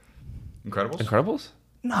one is it? Incredibles? Incredibles.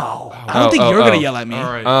 No, I don't think you're gonna yell at me. All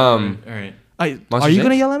right. All right. Are Monsters, you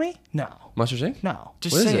gonna Inc.? yell at me? No, Monsters Inc. no.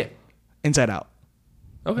 Just What is say it? it. Inside Out.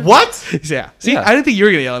 Okay. What? Yeah. See, Yeah. I didn't think you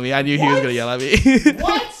were gonna yell at me. I knew he was gonna yell at me.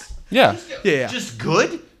 What? Yeah. yeah. Just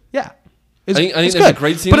good? Yeah. I think it's there's a good.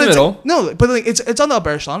 great scene But in the it's- middle. No, but like, it's on the upper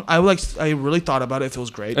echelon. I really thought about it if it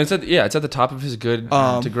was great. And it's at the top of his good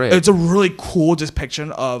to great. It's a really cool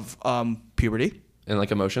depiction of puberty and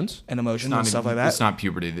like emotions. and emotion and stuff like that. It's not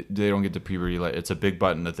puberty. They don't get to puberty. Like, it's a big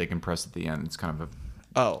button that they can press at the end. It's kind of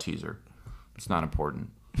a teaser. It's not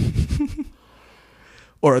important.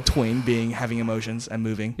 Or a tween having emotions and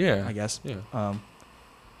moving. Yeah. I guess. Yeah.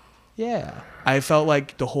 Yeah. I felt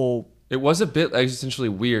like the whole It was a bit existentially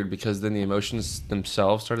weird because then the emotions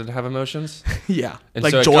themselves started to have emotions. yeah. And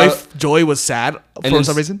like so it Joy was sad And for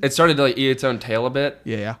some reason. it started to like eat its own tail a bit.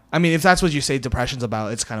 Yeah. I mean, if that's what you say depression's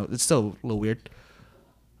about, it's still a little weird.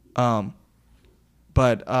 But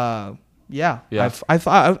yeah. Yeah. I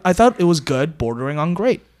thought it was good, bordering on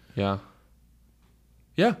great. Yeah.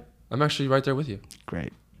 Yeah. I'm actually right there with you.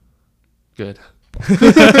 Great. Good.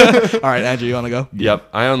 All right, Andrew, you want to go? Yep.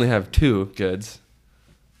 I only have two goods.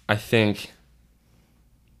 I think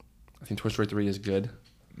Toy Story 3 is good.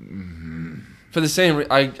 For the same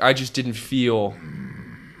I just didn't feel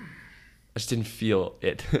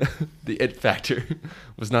it. The it factor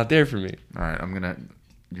was not there for me. All right, you're gonna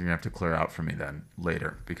have to clear out for me then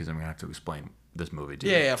later because I'm gonna have to explain this movie to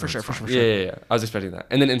you. Yeah, for sure. Yeah. I was expecting that.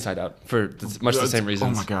 And then Inside Out for much the same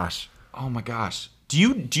reasons. Oh my gosh. Do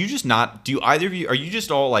you either of you are you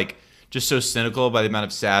just all like just so cynical by the amount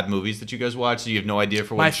of sad movies that you guys watch? So you have no idea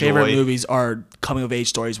for what My favorite joy? movies are coming of age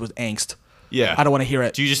stories with angst. Yeah. I don't want to hear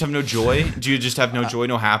it. Do you just have no joy? Do you just have no joy,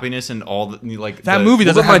 no happiness, and all the like That the, movie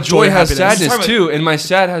Well, doesn't but my have joy has happiness. sadness too, and my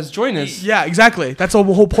sad has joyness. Yeah, exactly. That's the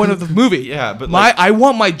whole point of the movie. Yeah, but like- I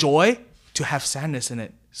want my joy to have sadness in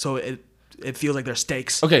it, so it feels like there's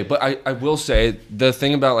stakes. Okay, but I will say the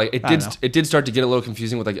thing about like I don't know. it did start to get a little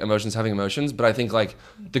confusing with like emotions having emotions, but I think like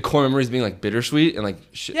the core memories being like bittersweet and like,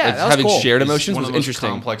 Yeah, like that was having cool. shared It's emotions one was of the most interesting.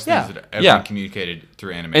 complex Yeah. things that ever Yeah. been communicated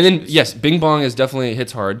through animation. And then yes, Bing Bong is definitely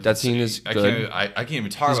hits hard. That scene is good, I can't even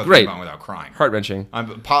talk It's about great. Big Bong without crying. heart wrenching.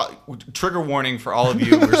 Trigger warning for all of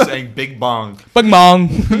you. We're saying Big Bong. Bing bong.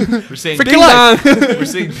 We're saying Freaking Bing life. Bong. We're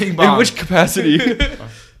saying Bing Bong In which capacity?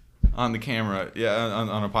 on the camera. Yeah,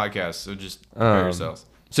 on a podcast. So just prepare yourselves.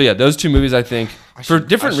 So yeah, those two movies I think for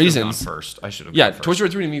different I should've gone reasons. first. I should have. Yeah, gone Toy first. Story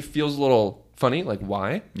 3 to me feels a little funny. Like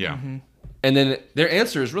why? Yeah. And then their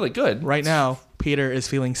answer is really good. Right now, Peter is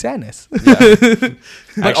feeling sadness.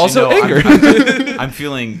 But also no, anger. I'm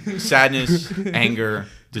feeling sadness, anger,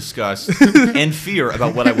 disgust, and fear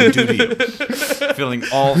about what I would do to you. Feeling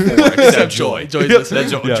all four except joy. Joy's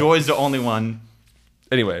listening. Joy is the only one.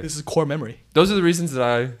 Anyway, This is core memory. those are the reasons that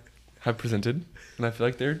I have presented, and I feel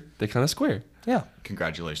like they kind of square. Yeah.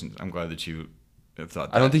 Congratulations. I'm glad that you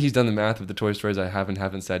thought that. I don't think he's done the math of the Toy Stories I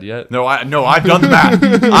haven't said yet. No, I've done the math.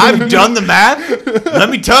 I've done the math. Let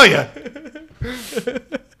me tell you.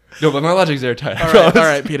 No, but my logic's there tight. All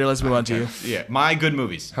right, Peter, let's move on to you. Yeah, my good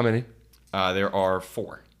movies. How many? There are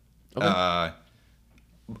 4. Okay.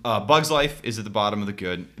 Bug's Life is at the bottom of the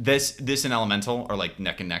good. This and Elemental are like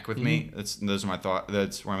neck and neck with me. Those are my thoughts.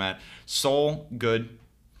 That's where I'm at. Soul, good.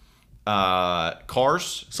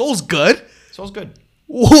 Cars. Soul's good. Soul's good.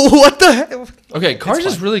 What the heck? Okay, Cars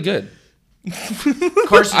is really good.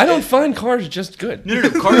 Cars. I don't find Cars just good. No.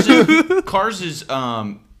 Cars is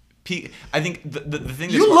I think the thing.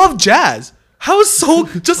 That's You love jazz. How is Soul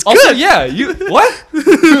just good? Also, yeah, you what?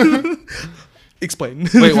 Explain.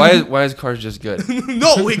 Wait, why is Cars just good?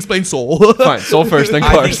 No, explain Soul. Fine, Soul first, then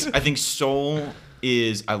Cars. I think Soul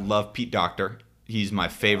is. I love Pete Docter. He's my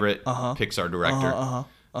favorite Pixar director.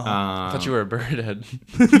 I thought you were a birdhead.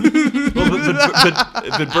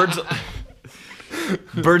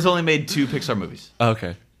 But Birds only made 2 Pixar movies. Oh,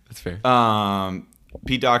 okay, that's fair.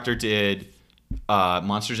 Pete Docter did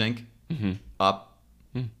Monsters Inc., Up,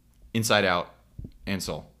 Inside Out, and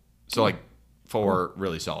Soul. So like 4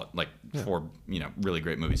 really solid, like 4 really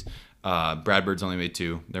great movies. Brad Bird's only made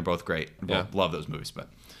 2. They're both great. Love those movies. But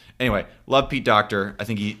anyway, love Pete Docter. I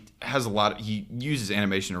think he has he uses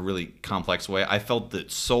animation in a really complex way. I felt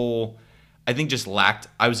that Soul, I think, just lacked.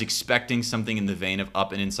 I was expecting something in the vein of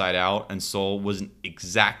Up and Inside Out, and Soul wasn't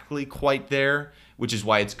exactly quite there, which is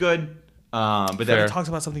why it's good. But It that talks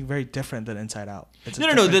about something very different than Inside Out. It's a no,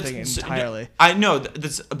 different that's thing entirely. I know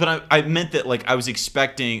but I meant that like I was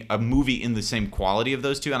expecting a movie in the same quality of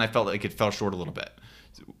those two, and I felt like it fell short a little bit.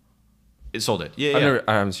 It sold it. Yeah.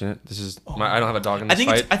 I haven't seen it. This is I don't have a dog in this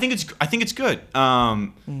fight. I think it's good.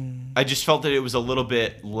 I just felt that it was a little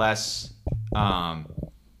bit less.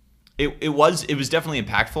 It was definitely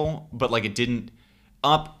impactful, but like it didn't.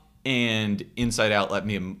 Up and Inside Out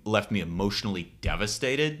left me emotionally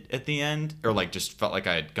devastated at the end, or like just felt like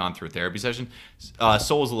I had gone through a therapy session.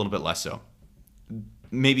 Soul was a little bit less so.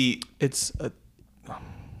 Maybe It's a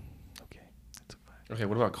okay. Okay,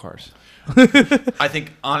 what about Cars? I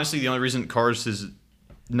think honestly the only reason Cars is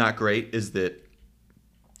not great is that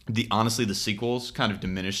the sequels kind of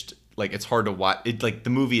diminished. Like it's hard to watch. It like the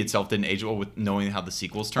movie itself didn't age well with knowing how the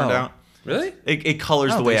sequels turned out. Really? It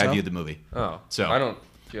colors I the don't way think I so. viewed the movie. Oh, So I don't.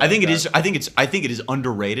 I think it is. I think it is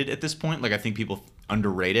underrated at this point. Like I think people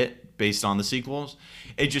underrate it based on the sequels.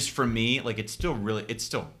 It just for me, like it's still great.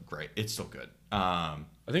 It's still good. I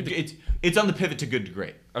think it's on the pivot to good to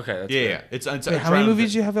great. Okay, that's Yeah, fair. yeah. It's Wait, how many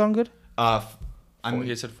movies do you have on good?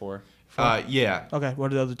 He said 4. Yeah. Okay,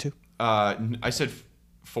 what are the other 2? I said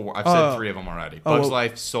 4. I've said 3 of them already. Bugs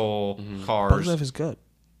Life, Soul, Cars. Bugs Life is good.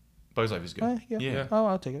 Bugs Life is good. Yeah. Oh,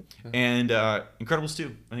 I'll take it. And Incredibles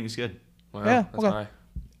 2. I think it's good. Wow, Yeah, that's okay. high.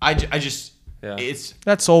 I just Yeah. it's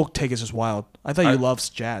That Soul take is just wild. I thought you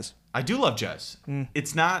loved jazz. I do love jazz.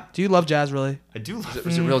 It's not. Do you love jazz really? I do love.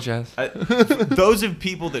 Was it real jazz? Those of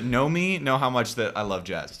people that know me know how much that I love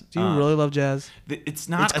jazz. Do you really love jazz? It's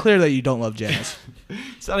not. It's clear that you don't love jazz.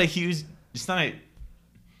 It's not a huge. It's not a.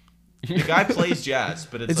 The guy plays jazz,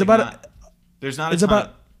 but it's It's like about not, there's not. it's a ton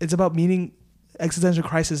about it's about meeting existential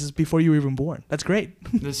crises before you were even born. That's great.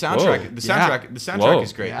 the soundtrack. Whoa. The soundtrack. The soundtrack Whoa,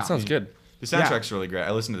 is great. That sounds good. The soundtrack's really great.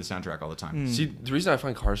 I listen to the soundtrack all the time. See, the reason I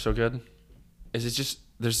find Cars so good is it's just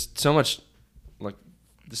there's so much like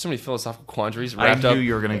there's so many philosophical quandaries I wrapped up knew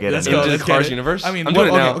you were gonna get Let's into go. into it. the Let's get Cars it. universe. I mean, I'm doing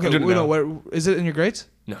it now. Okay, I'm doing it wait, now. no, is it in your grades?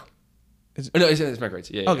 No. Is it- Oh, no, it's my grades.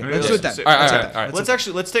 Yeah. Okay, yeah. let's do it then. So- All right, so- all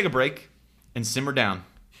right. Let's take a break and simmer down,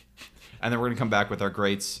 and then we're gonna come back with our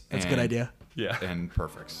greats. That's a good idea. Yeah. And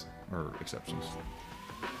perfects or exceptions.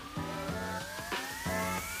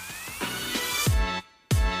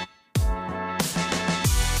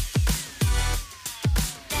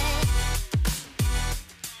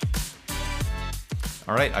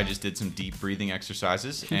 All right, I just did some deep breathing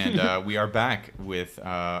exercises, and we are back with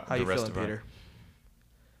How the you rest feeling, of our. Peter?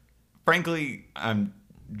 Frankly, I'm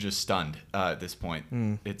just stunned at this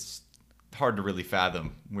point. It's hard to really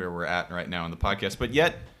fathom where we're at right now in the podcast, but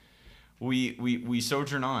yet we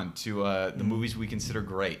sojourn on to the movies we consider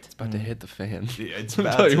great. It's about to hit the fan. It's I'll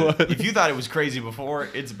about tell to, you what. if you thought it was crazy before,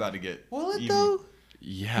 it's about to get. Will it even- though?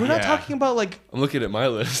 Yeah. We're not talking about like I'm looking at my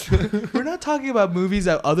list. we're not talking about movies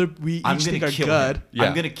that we I'm each gonna think are kill good. him. Yeah.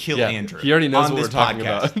 I'm gonna kill Yeah. Andrew. He already knows on what this we're talking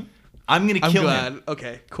podcast. about. I'm gonna I'm kill glad. him.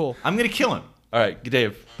 Okay, cool. I'm gonna kill him. All right,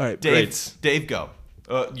 Dave. All right, Dave, Greats. Dave, go.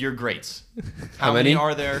 Your greats. How many?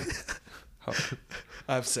 are there?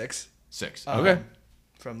 I have 6. 6. Okay.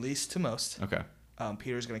 From least to most. Okay.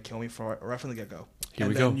 Peter's gonna kill me right from the get go. Here and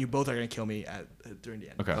we then go. you both are gonna kill me during the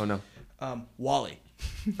end. Okay. Oh no. Wally.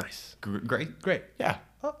 Nice. Great. Great. Yeah.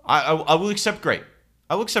 I will accept great.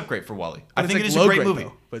 I will accept great for Wally. I But think it's it is low a great grade, movie.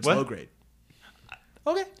 though, but it's What? low grade.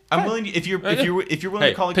 Okay. I'm fine. willing to, if you're yeah. willing Hey,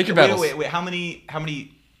 to call it pick your wait, battles. wait. How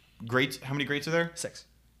many greats are there? 6.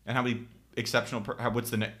 And how many exceptional what's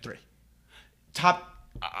the next 3. top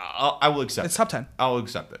I will accept. It's top 10. I'll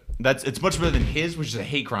accept it. It's much better than his, which is a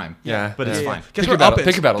hate crime. Yeah, but it's yeah. fine. Guess Pick where your battle- up is.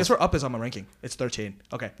 pick your battles. Guess where up is on my ranking? It's 13.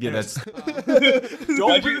 Okay. Yeah, anyways. that's.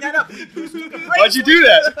 Don't bring that up. Why'd you do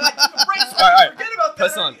that? All right. Forget about that.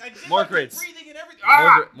 Press on. I did More like the greats. breathing and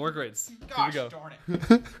everything. More grades. Here we Gosh go. darn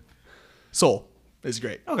it. Soul is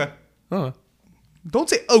great. Okay. Oh. Don't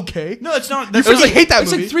say okay. No, it's not. You That's freaking hate that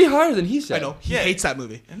It's movie. like 3 higher than he said. I know. He Yeah. hates that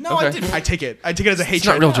movie. No, I Okay. didn't. I take it. I take it as a hate. It's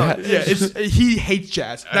not real jazz. Yeah, he hates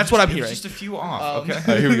jazz. That's what I'm It was hearing. Just a few off. Okay. All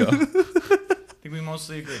right, here we go. I think we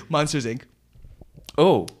mostly agree. Monsters Inc.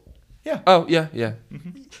 Oh. Yeah. Oh yeah, yeah.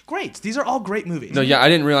 Great. These are all great movies. No, yeah, I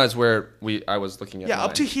didn't realize where I was looking at. Yeah, up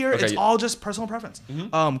mine. to here, Okay, it's yeah. all just personal preference.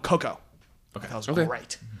 Coco. Okay. That was Okay.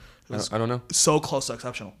 great. I don't know. So close to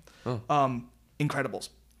exceptional. Incredibles.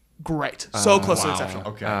 Great. So close to Wow. exceptional.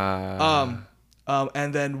 Okay.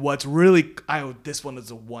 And then what's really, this one is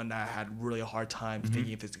the one that I had really a hard time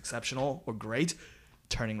thinking if it's exceptional or great.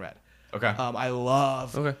 Turning Red. Okay. I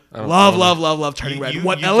love, Okay. I don't love Turning You- Red. you-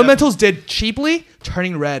 What you Elementals did cheaply,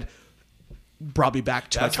 Turning Red brought me back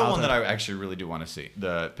to That's my the one childhood. that I actually really do want to see.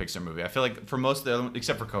 The Pixar movie. I feel like for most of the elements,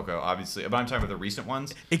 except for Coco, obviously, but I'm talking about the recent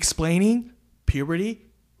ones. Explaining puberty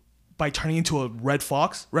by turning into a red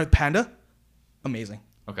panda, amazing.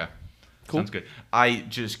 Okay. Cool. Sounds good. I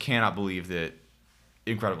just cannot believe that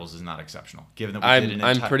Incredibles is not exceptional. Given that we did an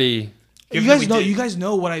I'm entire- pretty. given You that guys we know. did- You guys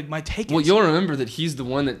know what my take Well, is. you'll remember that he's the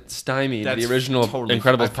one that stymied That's the original totally- I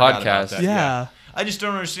Incredibles forgot about podcast. that, Yeah. I just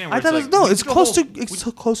don't understand. Where I thought it's it was, like, no. we It's did a close whole- to. It's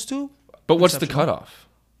so close to. But what's the Exceptional. cutoff?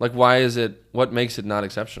 Like, why is it? What makes it not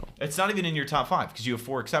exceptional? It's not even in your top 5 because you have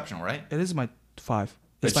 4 exceptional, right? It is my 5.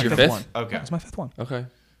 It's my your fifth fifth? one. Okay. It's my 5th one. Okay.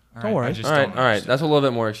 Don't worry. I just All right. don't All right. understand. That's a little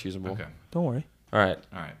bit more excusable. Okay. Don't worry. All right.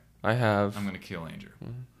 All right. I have. I'm gonna kill Andrew.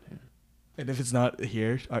 And if it's not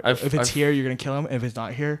here, I've- if it's I've- here, you're gonna kill him. If it's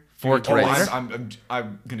not here, 4 you're gonna kill greats. him.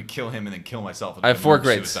 I'm gonna kill him and then kill myself. I have 4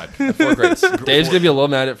 grades. Suicide. 4 grades. Dave's gonna be a little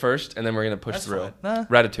mad at first, and then we're gonna push That's through. fine. Nah.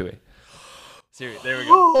 Ratatouille. Seriously, there we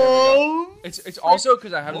go. There we go. It's also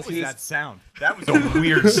because I haven't What was seen that this. sound? That was a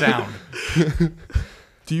weird sound.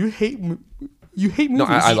 Do you hate? You hate No,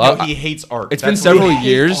 movies? I love. He hates art. It's been That's what several he hates.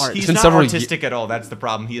 years. art. He's It's been not several. artistic at all. That's the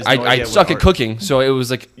problem. He has no I idea what suck at art- cooking, so it was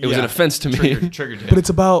like it was an Yeah. offense to me. Triggered him. But it's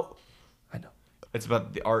about. I know. It's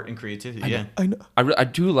about the art and creativity. Yeah. I know. I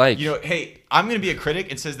do like. You know, hey, I'm gonna be a critic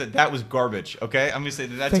and says that was garbage. Okay, I'm gonna say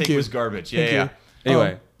that Thank take you. was garbage. Thank Yeah. you.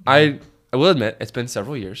 Anyway, I will admit it's been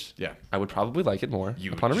several years. Yeah. I would probably like it more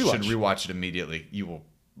You upon a should rewatch. rewatch it immediately. You will.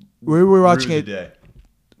 We're watching rue it the day.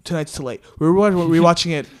 tonight's too late. We're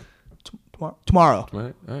rewatching it tomorrow. All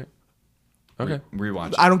right. All right. Okay.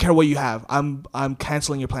 Rewatch. I don't care what you have. I'm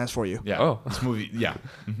canceling your plans for you. Yeah. Oh. This movie. Yeah.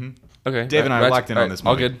 Okay. Dave and I are Right, locked in all on right, this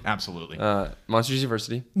All movie. good. Absolutely. Monsters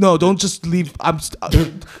University. No, don't just leave.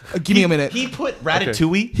 Give me a minute. He put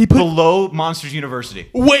Ratatouille He put- below Monsters University.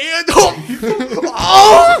 Wait.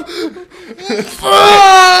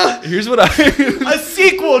 Here's what I. A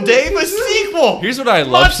sequel, Dave. A sequel. Here's what I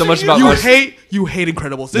love so much about You Monsters. hate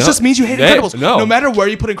Incredibles. This No. just means you hate No. Incredibles. No. No matter where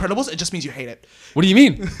you put Incredibles, it just means you hate it. What do you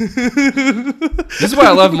mean? This is why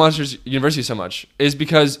I love Monsters University so much. Is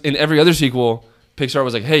because in every other sequel, Pixar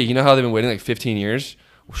was like, "Hey, you know how they've been waiting like 15 years?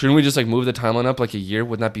 Shouldn't we just like move the timeline up like a year?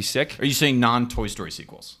 Wouldn't that be sick?" Are you saying non-Toy Story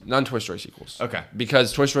sequels? Non-Toy Story sequels. Okay.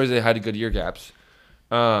 Because Toy Story they had good year gaps.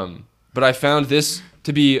 But I found this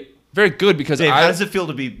to be very good because Dave, I. how does it feel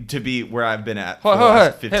to be where I've been at for Hold the on,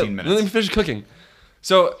 last hey, 15 Let minutes? me finish cooking.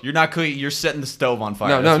 So You're not cooking. You're setting the stove on fire.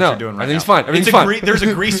 No, That's no, what no. You're doing right Everything's now. fine. Everything's It's a fine. There's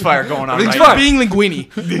a grease fire going on. Everything's right fine. Being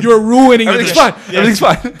linguini, you're ruining everything's it. fine. Now. Everything's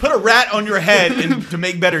Yes. fine. Put a rat on your head to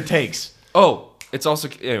make better takes. Oh, it's also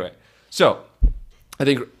anyway. So I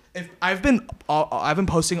think If I've been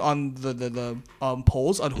posting on the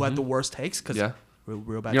polls on who had the worst takes because Yeah.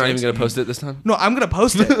 real bad. you're not takes. even gonna post it this time. No, I'm gonna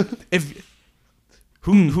post it. If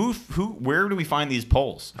Who? Where do we find these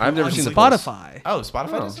polls? I've never on seen the polls. Spotify. Oh,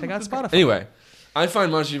 Spotify. does Check out Spotify. Anyway, I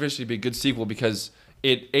find Monsters University to be a good sequel because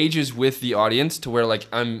it ages with the audience to where like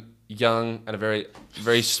I'm young and a very,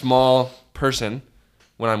 very small person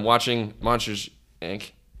when I'm watching Monsters,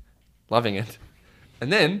 Inc., loving it.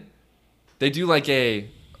 And then they do like a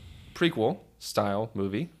prequel style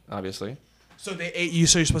movie, obviously. So you're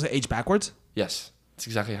supposed to age backwards? Yes, that's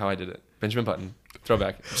exactly how I did it. Benjamin Button,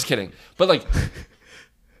 throwback. Just kidding. But like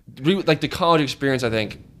the college experience, I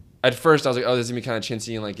think, at first I was like, oh, this is gonna be kind of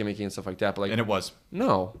chintzy and like gimmicky and stuff like that. But like, And it was.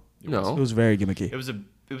 no. It was very gimmicky. It was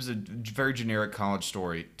a very generic college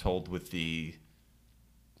story told with the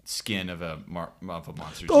skin of a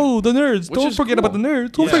monster. Oh, the nerds! Which Don't is forget cool. about the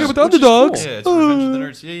nerds. Don't Yeah. forget about the Which is underdogs. Yeah, it's Revenge of the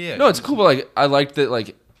Nerds. Yeah. No, it's cool, but like I liked that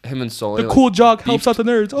like him and Sully. The like, cool jock helps beefed. out the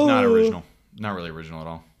nerds. It's Oh. not original. Not really original at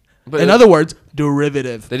all. But In other words,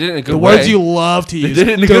 derivative. they did it in a good the way. words you love to use. They did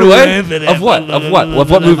it in a good way. Derivative. Of what? Of what? Of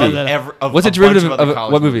what movie? What's a bunch derivative other of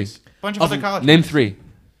college what movie? movies. Bunch of other college Name movies. 3.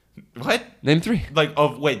 What? Name 3. Like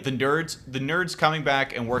the nerds coming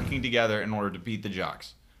back and working together in order to beat the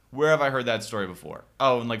jocks. Where have I heard that story before?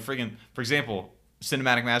 Oh, and like friggin', for example,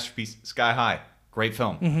 cinematic masterpiece Sky High, great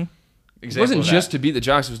film. Mm-hmm. It wasn't just to beat the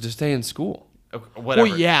jocks; it was to stay in school. Whatever.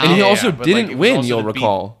 Well, yeah. And he also but, didn't it was win. also You'll to beat-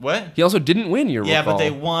 recall. What? He also didn't win. You'll Yeah, recall. but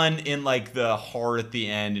they won in like the heart at the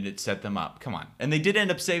end, and it set them up. Come on, and they did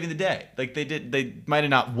end up saving the day. Like they did. They might have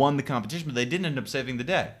not won the competition, but they did end up saving the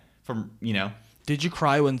day. From Did you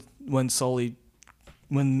cry when Sully,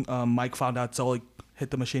 when Mike found out Sully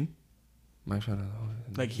hit the machine? Mike found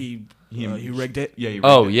out. Like he rigged it. Yeah. You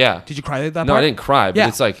Oh rigged it. yeah. Did you cry at that No, part? I didn't cry, but Yeah.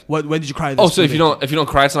 it's like. When did you cry? Oh, so if you don't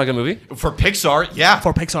cry, it's not like a movie. For Pixar, yeah.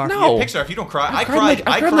 for Pixar? No. Yeah, Pixar. If you don't cry, I cried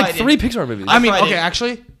cried. like in- 3 Pixar movies. I mean, cried okay, in-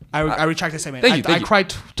 actually, I retract the statement. Thank you, I thank you.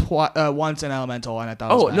 cried once in Elemental, and I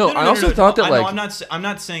thought. Oh, it was bad. no. I also thought that, like- I'm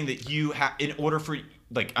not saying that you have in order for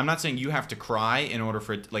like I'm not saying you have to cry in order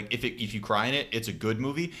for it like if you cry in it, it's a good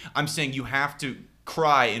movie. I'm saying you have to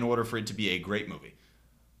cry in order for it to be a great movie.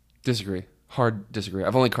 Disagree. Hard disagree.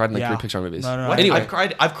 I've only cried in like Yeah. 3 Pixar movies. No. What? Anyway,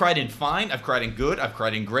 I've cried in fine, I've cried in good, I've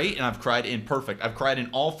cried in great, and I've cried in perfect. I've cried in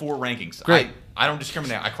all 4 rankings. Great. I don't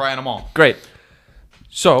discriminate. I cry in them all. great.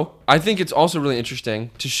 So I think it's also really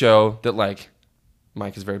interesting to show that like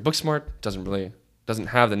Mike is very book smart, doesn't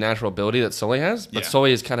have the natural ability that Sully has, but Yeah.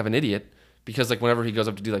 Sully is kind of an idiot because like whenever he goes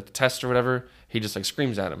up to do like the test or whatever, he just like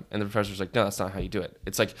screams at him, and the professor's like, no, that's not how you do it.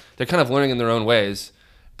 It's like they're kind of learning in their own ways,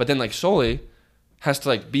 but then like Sully has to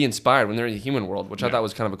like be inspired when they're in the human world, which I thought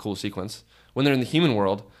was kind of a cool sequence. When they're in the human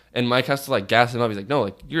world, and Mike has to like gas him up. He's like, no,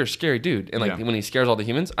 like you're a scary dude, and like Yeah. when he scares all the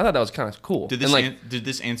humans, I thought that was kind of cool. Did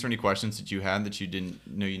this answer any questions that you had that you didn't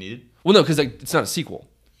know you needed? Well, no, because like it's not a sequel,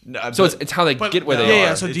 No, so but- it's how they get where no, they Yeah, are.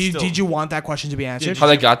 yeah. So It's did still- you want that question to be answered? How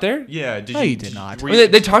they got there? Yeah. Did No, you did not. were I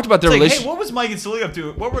mean, they talked about their It's like, relationship. hey, what was Mike and Sully up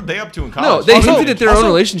to? What were they up to in No, college? they Also- hinted at their own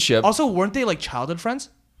relationship. Also, weren't they like childhood friends,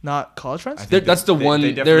 not college friends? That's the they one.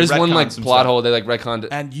 definitely There is one retconned like some plot stuff. hole. They like retconned it.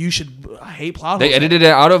 And you should hate plot They holes. edited it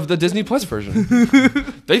out of the Disney Plus version.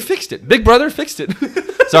 They fixed it. Big Brother fixed it.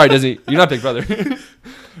 Sorry, Disney. You're not Big Brother.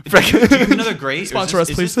 Frick. Do you have another great? Sponsor Or us,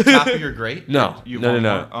 is please. this the top of your great? No, You have no. one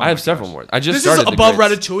more? Oh I my have several gosh. more. I just This is started the above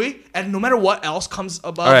grades. Ratatouille, and no matter what else comes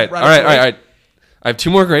above All right, Ratatouille. all right. I have 2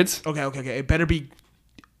 more grades. Okay. It better be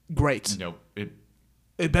great. Nope.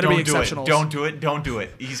 It better be exceptional. Don't do it. Don't do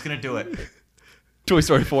it. He's gonna do it. Toy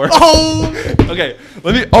Story 4. Oh, Okay,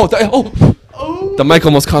 let me. The mic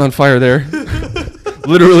almost caught on fire there.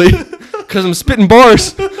 Literally, because I'm spitting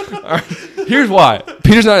bars. All right, here's why.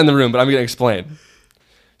 Peter's not in the room, but I'm gonna explain.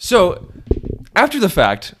 So, after the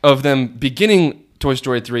fact of them beginning Toy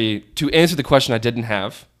Story 3 to answer the question I didn't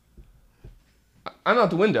have, I'm out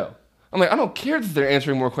the window. I'm like, I don't care that they're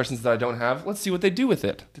answering more questions that I don't have. Let's see what they do with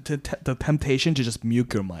it. the temptation to just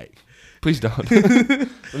mute your mic. Please don't.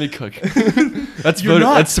 Let me cook. That's You're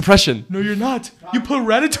not. That's suppression. No, you're not. You put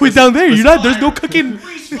Ratatouille down there. You're not. There's no cooking.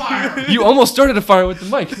 You almost started a fire with the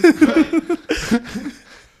mic.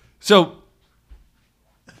 So,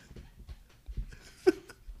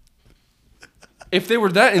 if they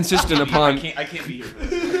were that insistent upon, I can't be here for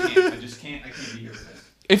this. I just can't. I can't be here for this.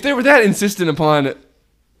 if they were that insistent upon, Let me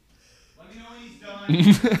know when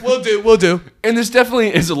he's done. We'll do. and this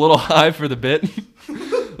definitely is a little high for the bit.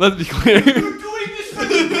 Let's be clear.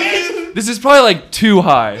 This is probably like too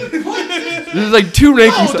high. This is like 2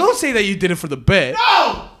 rankings. Oh, don't say that you did it for the bit.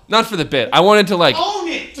 Not for the bit. I wanted to like. Own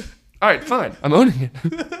it. All right, fine. I'm owning it.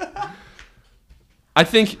 I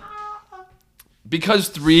think because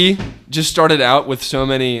 3 just started out with so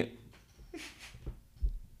many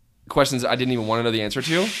questions I didn't even want to know the answer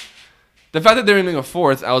to. The fact that they're doing a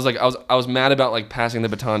 4th, I was mad about like passing the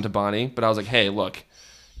baton to Bonnie, but I was like, hey, look,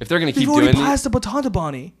 if they're gonna keep You've already doing passed the baton to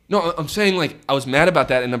Bonnie. no, I'm saying like I was mad about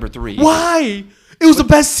that in number 3. Why? It was the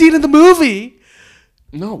best scene in the movie.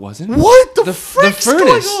 No, it wasn't. What the frick's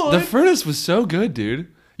furnace? going on? The furnace was so good,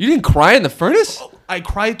 dude. You didn't cry in the furnace? I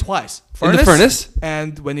cried twice. In the furnace?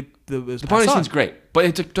 And when the Bonnie scene's great, but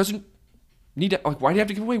it doesn't need to. Like, why do you have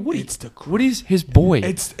to give away Woody? It's the Woody's his boy.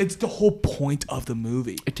 It's the whole point of the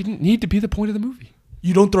movie. It didn't need to be the point of the movie.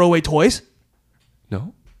 You don't throw away toys?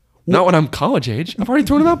 No. Not when I'm college age. I've already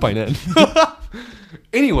thrown them out by then.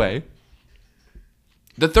 Anyway,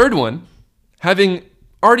 the third one, having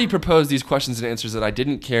already proposed these questions and answers that I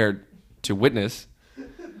didn't care to witness,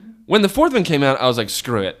 when the fourth one came out, I was like,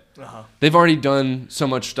 screw it. They've already done so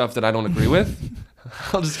much stuff that I don't agree with.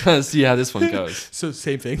 I'll just kind of see how this one goes. So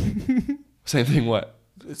same thing. Same thing, what?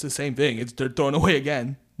 It's the same thing. They're thrown away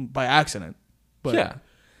again by accident. But, Yeah.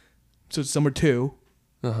 So it's number 2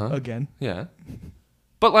 again. Yeah.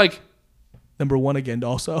 But like, Number 1 again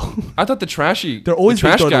also. I thought They're always the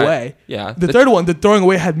trash being thrown guy, away. Yeah. The third one, the throwing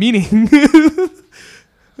away had meaning.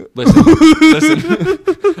 Listen.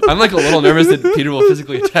 I'm like a little nervous that Peter will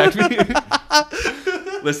physically attack me.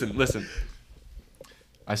 Listen.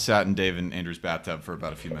 I sat in Dave and Andrew's bathtub for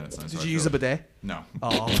about a few minutes. And Did you use a bidet? No.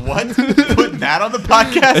 Oh. What? Put that on the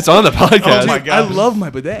podcast? It's on the podcast. Oh my God. I love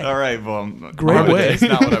my bidet. All right, well, Great our way. bidet's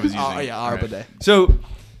not what I was using. Oh, yeah, our All right. bidet. So,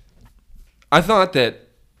 I thought that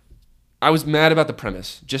I was mad about the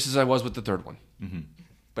premise, just as I was with the third one. Mm-hmm.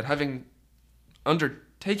 But having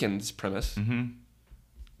undertaken this premise,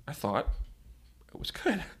 I thought it was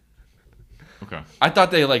good. Okay. I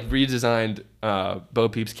thought they like redesigned Bo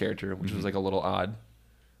Peep's character, which was like a little odd.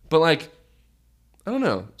 But like, I don't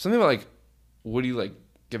know, something about like Woody like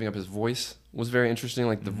giving up his voice was very interesting.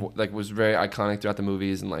 Like like was very iconic throughout the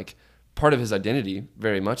movies and like part of his identity,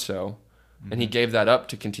 very much so. And he gave that up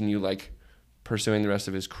to continue like pursuing the rest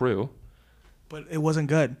of his crew. But it wasn't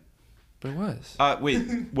good. But it was. Wait,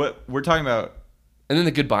 what we're talking about? And then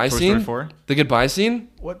the goodbye Toy scene. Story 4? The goodbye scene.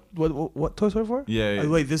 What Toy Story 4? Yeah.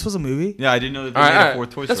 Wait, this was a movie? Yeah, I didn't know that they All made right. a fourth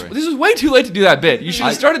Toy This Story. was way too late to do that bit. You should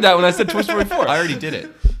have started that when I said Toy Story 4. I already did it.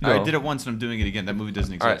 No. I did it once and I'm doing it again. That movie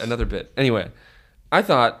doesn't exist. All right, another bit. Anyway, I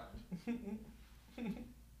thought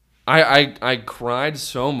I cried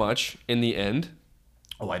so much in the end.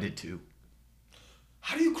 Oh, I did too.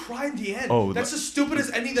 How do you cry in the end? Oh, That's the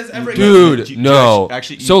stupidest ending that's ever Dude, Actually, no.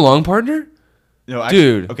 actually, So long, partner? No,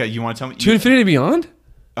 Dude. Okay, you want to tell me? To Infinity and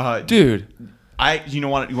Beyond? Dude. You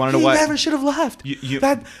want to know He what? never should have left.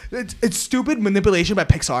 It's stupid manipulation by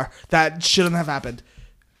Pixar. That shouldn't have happened.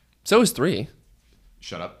 So is 3.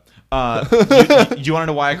 Shut up. You want to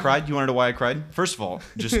know why I cried? You want to know why I cried? First of all,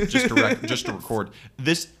 just to record,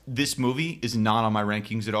 this movie is not on my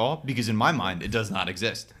rankings at all because in my mind it does not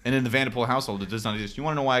exist, and in the Vanderpool household it does not exist. You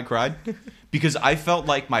want to know why I cried? Because I felt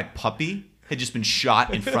like my puppy had just been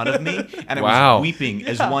shot in front of me, and I was weeping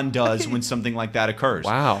as one does when something like that occurs.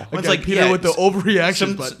 Wow. When it's Again, like Peter with the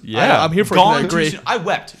overreaction, but yeah. I'm here for gone it. I too agree. soon. I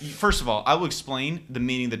wept. First of all, I will explain the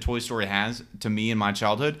meaning that Toy Story has to me in my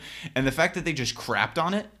childhood, and the fact that they just crapped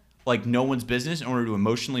on it like no one's business in order to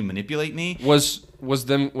emotionally manipulate me. Was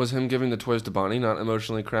him giving the toys to Bonnie not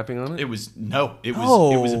emotionally crapping on it? It was it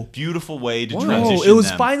was a beautiful way to transition. No, it was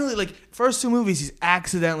them. finally like first 2 movies. He's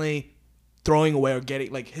accidentally throwing away or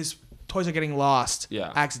getting like his toys are getting lost.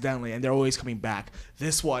 Yeah. Accidentally, and they're always coming back.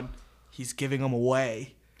 This one, he's giving them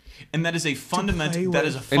away. And that is a fundamental. play That with.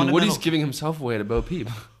 is a And fundamental. Woody's giving himself away to Bo Peep.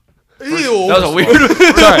 Ew. That was a weird.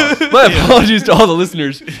 Sorry, my apologies to all the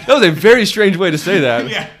listeners. That was a very strange way to say that.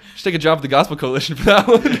 Yeah. Should take a job at the Gospel Coalition for that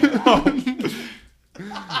one.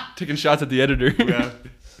 Taking shots at the editor. Yeah.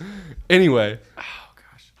 Anyway,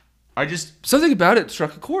 I just something about it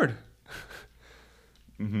struck a chord.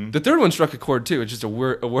 The third one struck a chord too. It's just a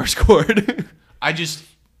worse chord. I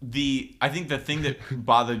think the thing that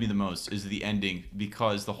bothered me the most is the ending,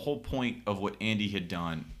 because the whole point of what Andy had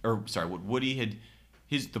done, what Woody had,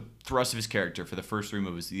 the thrust of his character for the first 3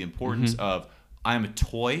 movies, the importance of I am a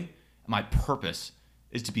toy. My purpose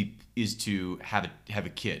is to have a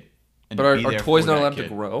kid. And But to are be there toys for not that allowed kid. to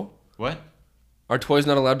grow? What? Are toys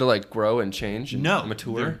not allowed to like grow and change and No,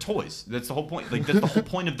 mature? they're toys. That's the whole point. Like that's the whole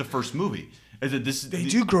point of the first movie. Is that They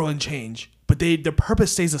do grow and change, but their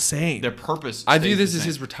purpose stays the same. Their purpose. I view stays this the as same.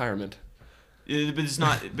 his retirement. But it's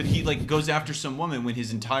not. But he like goes after some woman when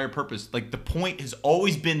his entire purpose, like the point, has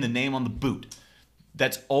always been the name on the boot.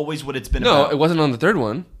 That's always what it's been No, about. it wasn't on the third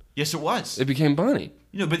one. Yes, it was. It became Bonnie.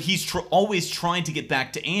 But he's always trying to get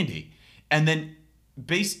back to Andy, and then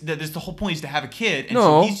that's the whole point, is to have a kid. And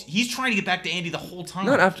No. so he's trying to get back to Andy the whole time.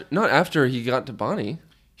 Not after he got to Bonnie.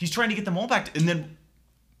 He's trying to get them all back, but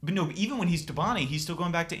no. Even when he's to Bonnie, he's still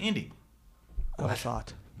going back to Andy. I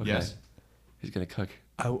thought. Okay. Yes. He's gonna cook.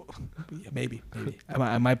 Yeah, maybe.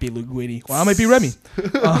 I might be Linguini. Well, I might be Remy.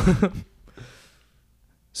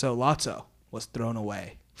 So Lotso was thrown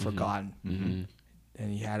away, forgotten.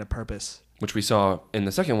 and he had a purpose. Which we saw in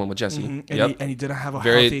the second one with Jesse. And, Yep. he didn't have a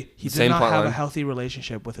Very healthy. He did same not plot have a line. healthy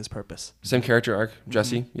relationship with his purpose. Same character arc.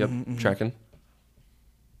 Jesse. Yep. Tracking.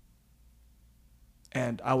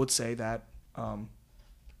 And I would say that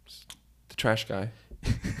The trash guy.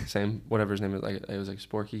 Same. Whatever his name is. Like it was like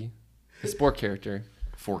Sporky. The Spork character.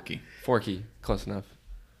 Forky. Forky. Close enough.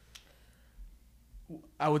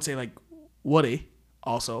 I would say like Woody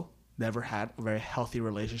also never had a very healthy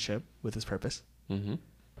relationship with his purpose. Mm-hmm.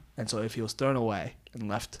 And so if he was thrown away and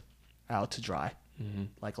left out to dry,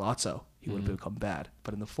 like Lotso, he would have become bad.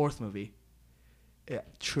 But in the fourth movie, it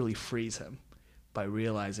truly frees him by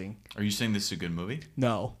realizing, Are you saying this is a good movie?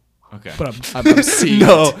 no. Okay. But I'm seeing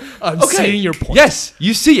No. it. I'm seeing your point. Yes,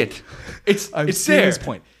 you see it. It's I'm it's seeing there. his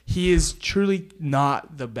point. He is truly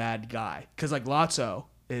not the bad guy. Because like Lotso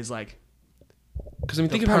is like Because I mean,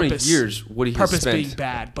 the think of how many purpose- years Woody has purpose spent. being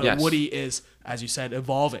bad, but Yes. Woody is, as you said,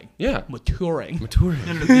 evolving, Yeah. maturing, Maturing.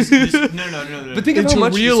 No. But think of how into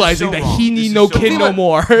much realizing so that wrong. he This need is no so kid wrong. no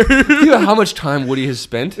more. Think about how much time Woody has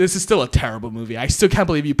spent. This is still a terrible movie. I still can't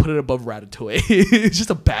believe you put it above Ratatouille. It's just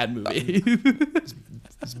a bad movie.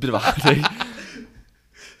 It's a bit of a hot take.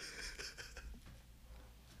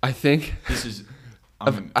 I think This is.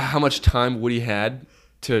 of how much time Woody had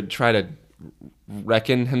to try to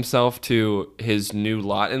reckon himself to his new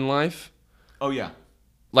lot in life, Oh yeah.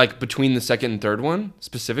 like between the second and third one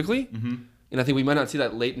specifically. Mm-hmm. And I think we might not see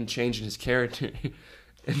that latent change in his character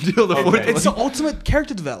until the fourth It's one. the ultimate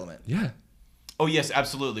character development. Yeah. Oh yes,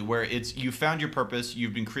 absolutely. Where it's you found your purpose,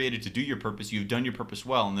 you've been created to do your purpose, you've done your purpose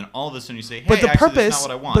well, and then all of a sudden you say, "Hey, But the actually, purpose, that's not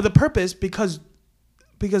what I want." but the purpose, because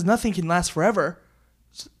nothing can last forever,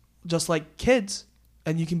 just like kids,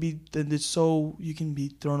 and you can be you can be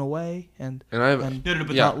thrown away and And I have, No,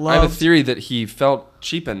 but yeah, not I have a loved. theory that he felt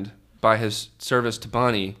cheapened by his service to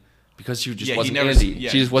Bonnie because she just Yeah, he wasn't never- Andy. yeah,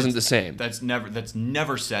 she just wasn't the same. That's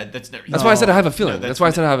never said. That's never. That's why I said I have a feeling. No, that's why I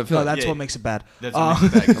said I have a no, feeling. that's Yeah. what makes it bad. That's what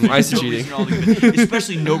makes it bad. I'm ice No cheating. reason at all to give-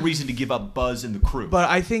 especially no reason to give up Buzz and the crew. But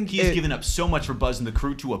I think he's given up so much for Buzz and the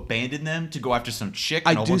crew to abandon them to go after some chick.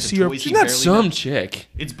 I and all do bunch of see your- toys She's he not barely some knows. chick.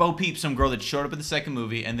 It's Bo Peep, some girl that showed up in the second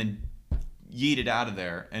movie and then yeeted out of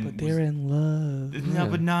there. And But they're in love. no,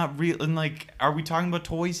 but not real. And like, are we talking about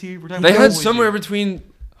toys here? We're talking They about had toys somewhere here. between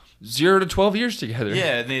 0 to 12 years together.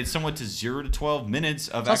 Yeah, they had somewhat to 0 to 12 minutes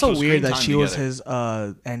of It's also actual weird screen that time she was together.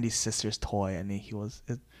 his Andy's sister's toy, and he was.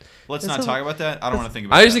 Let's it's not a- talk about that. I don't want to think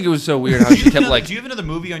about I that. just think it was so weird how she kept like, do you have another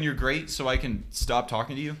movie on your grate so I can stop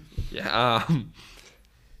talking to you? yeah.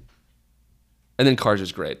 And then Cars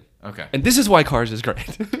is great. Okay. And this is why Cars is great.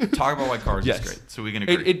 Talk about why Cars Yes. is great, so we can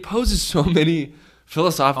agree. It poses so many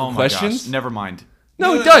philosophical oh my questions. gosh, never mind.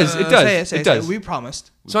 No, it does. It does. Say It does. We promised.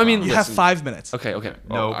 So I mean, You listen. have 5 minutes. Okay. No,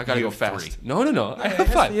 Oh, I gotta you go have fast. 3. No. I have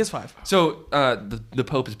 5. He has 5. So the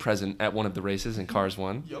Pope is present at one of the races in Cars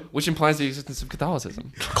 1, which implies the existence of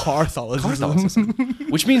Catholicism. Catholicism.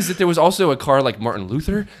 Which means that there was also a car like Martin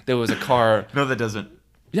Luther. There was a car. No, that doesn't.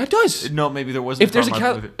 Yeah, it does. No, maybe there wasn't. If there's a Martin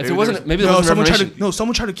cat, Luther. if Maybe there wasn't, there's- maybe there No, wasn't someone Reformation.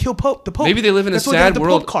 someone tried to kill the Pope. Maybe they live in a That's why they have sad the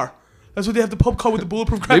world. Pope car. That's why they have the Pope car with the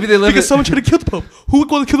bulletproof glass. Maybe they live because in- someone tried to kill the Pope. Who would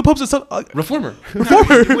go to kill the Pope? So Reformer.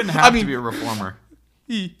 reformer. It wouldn't have I to mean, be a reformer.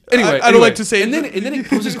 Anyway, I don't like to say. And then it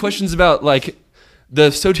poses questions about like the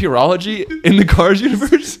soteriology in the Cars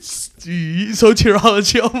universe.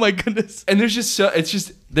 soteriology. Oh my goodness. And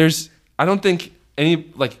I don't think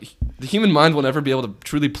any like the human mind will never be able to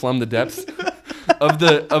truly plumb the depths of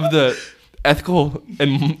the ethical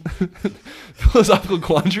and philosophical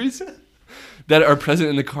quandaries that are present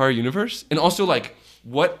in the car universe. And also like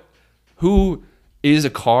who is a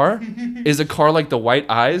car? Is a car like the white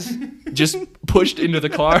eyes just pushed into the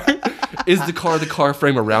car? Is the car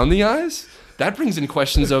frame around the eyes? That brings in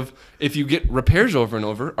questions of if you get repairs over and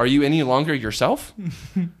over, are you any longer yourself?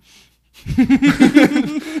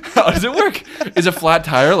 How does it work? Is a flat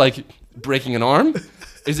tire like breaking an arm?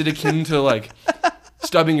 Is it akin to like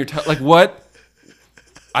stubbing your toe? Like what?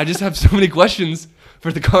 I just have so many questions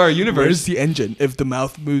for the car universe. Where's the engine if the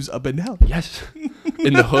mouth moves up and down? Yes.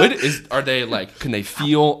 In the hood, are they like? Can they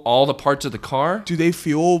feel all the parts of the car? Do they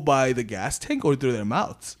fuel by the gas tank or through their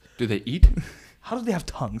mouths? Do they eat? How do they have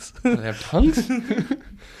tongues? Do they have tongues?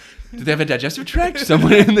 Do they have a digestive tract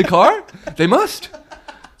somewhere in the car? They must.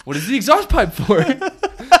 What is the exhaust pipe for?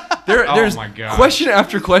 There's my gosh. question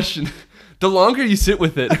after question. The longer you sit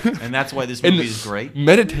with it And that's why this and movie is great.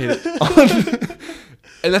 meditate on,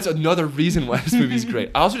 and that's another reason why this movie is great.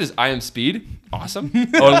 I also just I Am Speed, awesome.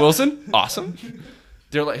 Owen Wilson, awesome.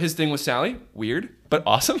 They're like his thing with Sally, weird but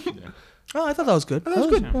awesome. Oh, I thought that was good. That was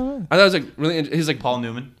good. I thought it was like really. He's like Paul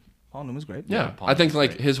Newman. Paul Newman's great. yeah. Paul I think Newman's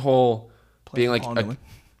like great. his whole being like Paul a- Newman.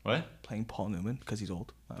 What? playing Paul Newman because he's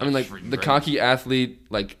old. I mean, like Freaking the great. cocky athlete,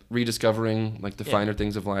 like rediscovering like the finer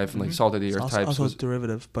things of life and like salt of the It's earth also, types. also Was,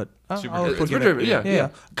 derivative, but Super I'll derivative. forgive It's it. derivative, yeah.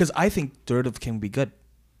 Because I think derivative can be good.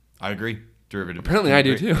 I agree. Derivative. apparently, I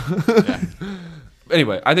do Great. too. Yeah.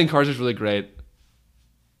 Anyway, I think Cars is really great.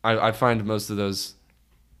 I find most of those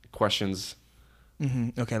questions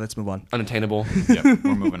Okay, let's move on. unattainable. Yep,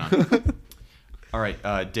 we're moving on. All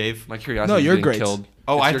right, Dave. My curiosity No, is you're being great. killed.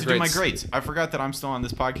 Oh, It's I your have to do my greats. grades. I forgot that I'm still on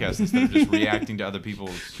this podcast instead of just reacting to other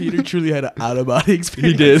people's. Peter truly had an out of body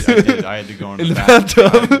experience. He did. I did. I had to go in In the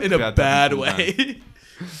bathtub. In a bad way.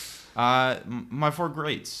 My 4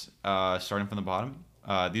 grades, starting from the bottom.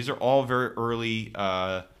 These are all very early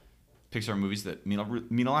Pixar movies that mean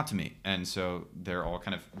a lot to me, and so they're all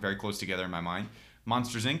kind of very close together in my mind.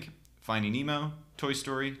 Monsters Inc., Finding Nemo, Toy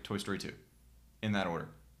Story, Toy Story 2, in that order,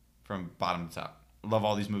 from bottom to top. Love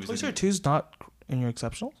all these movies. Toy Story 2 is not in your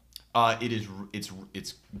exceptional? It is. It's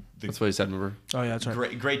the That's what he said. Remember? Oh, yeah, that's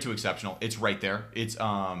right. great to exceptional. It's right there. It's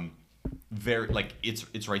very like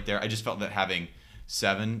it's right there. I just felt that having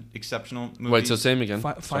 7 exceptional movies. Wait, so same again.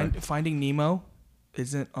 Finding Nemo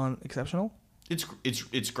isn't on exceptional?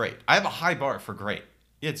 It's great. I have a high bar for great.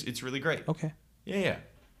 Yeah, it's really great. Okay. Yeah.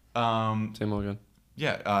 Same all again.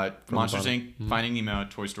 Yeah. Monsters bottom. Inc., Finding Nemo,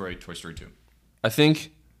 Toy Story 2. I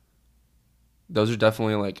think those are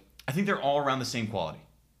definitely like. I think they're all around the same quality.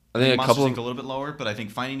 I think a Monsters couple Inc. of a little bit lower, but I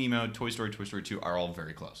think Finding Nemo, Toy Story 2 are all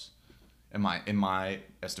very close, in my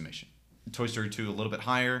estimation. Toy Story 2 a little bit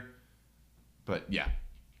higher, but yeah.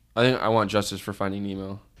 I think I want justice for Finding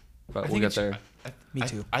Nemo, but we'll get there. Me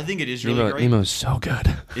too. I think it is really great. Nemo's so good.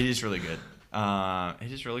 It is really good.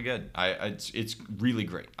 It is really good. It's really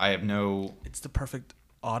great. I have no. It's the perfect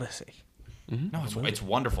Odyssey. No, it's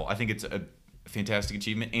wonderful. I think it's a fantastic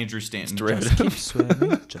achievement. Andrew Stanton. Just keep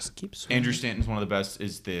swimming. Just keep swimming. Andrew Stanton's one of the best.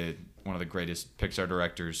 Is one of the greatest Pixar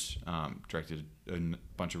directors. Directed a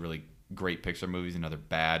bunch of really great Pixar movies and other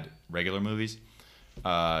bad regular movies.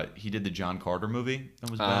 He did the John Carter movie. That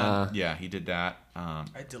was bad. Yeah, he did that.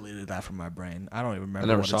 I deleted that from my brain. I don't even remember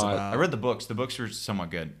never what saw it's it. about. I read the books. The books are somewhat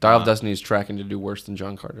good. Dial of Destiny is tracking to do worse than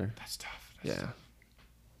John Carter. That's tough. Yeah.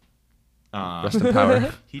 tough. Rest in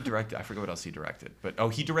power. He directed. I forget what else he directed, but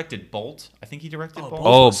he directed Bolt. I think he directed Bolt.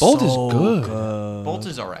 Oh, Bolt is So good. Bolt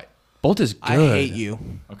is all right. Bolt is good. I hate you.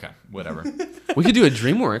 Okay, whatever. We could do a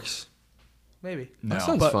DreamWorks. Maybe. No,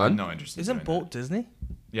 sounds but fun. I'm no interest. in Isn't doing Bolt Disney? that.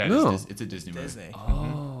 Yeah, No. it's a Disney movie. Disney.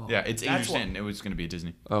 Oh. Yeah, it's Andrew That's what- Stanton. It was going to be a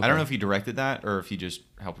Disney. Okay. I don't know if he directed that or if he just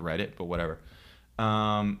helped write it, but whatever.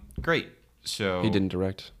 Great. So He didn't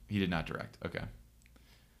direct. He did not direct. Okay.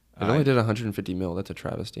 It only did 150 mil. That's a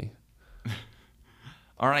travesty.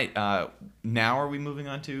 All right. Now are we moving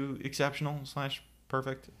on to exceptional /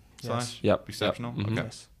 perfect / Yep. exceptional? Yep. Mhm. Okay.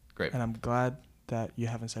 Yes. Great. And I'm glad that you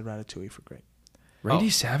haven't said Ratatouille for great. Randy Oh.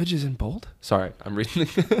 Savage is in Bolt? Sorry, I'm reading.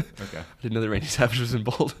 Okay. I didn't know that Randy Savage was in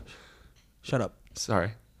Bolt. Shut up.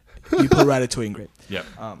 Sorry. You put Ratatouille in great. Yep.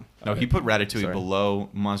 No, he put Ratatouille Sorry. below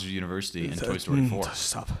Monsters University and Toy Story 4.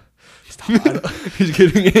 Stop. Stop. I don't- He's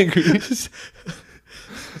getting angry.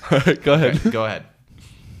 All right, go ahead. Okay, go ahead.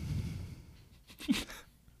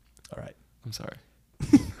 All right. I'm sorry.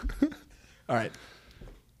 All right.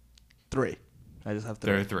 3. I just have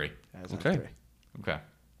 3. There are 3. I just have Okay. 3. Okay.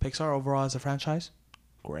 Pixar overall as a franchise,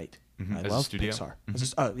 great. I As a love studio?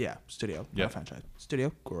 Pixar. Studio, Yep. not franchise.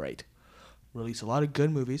 Studio, great. Release a lot of good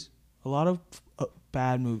movies, a lot of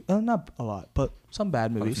bad movies. Not a lot, but some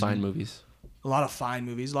bad movies. Fine movies. A lot of fine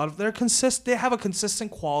movies. A lot of They have a consistent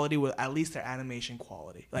quality with at least their animation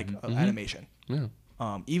quality, like animation. Yeah.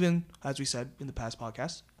 Even as we said in the past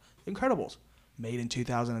podcast, Incredibles, made in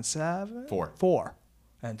 2007. 4,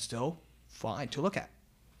 and still fine to look at.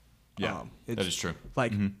 Yeah, that is true.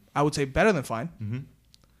 Like I would say better than fine.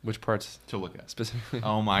 Which parts To look at. specifically?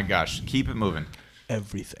 Oh my gosh. Keep it moving.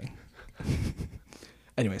 Everything.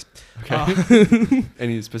 Anyways, Okay.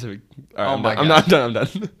 Any specific? All right, Oh my I'm not done. I'm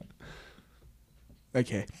done.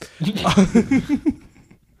 okay.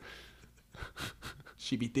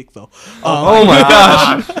 She be thick though. Oh my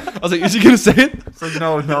gosh! I was like, is he gonna say it? So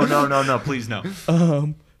no. Please no.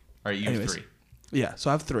 All right, you have anyways. 3. Yeah, so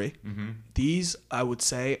I have 3. These I would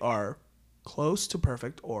say are close to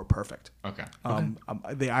perfect or perfect. Okay. I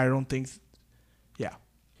don't think. Yeah,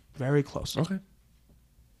 very close. Okay.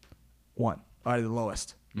 1, the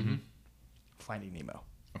lowest. Finding Nemo.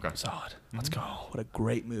 Okay. Solid. Let's go. What a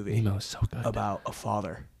great movie. Nemo is so good. About a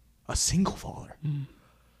father, a single father,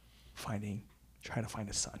 trying to find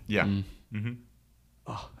his son. Yeah.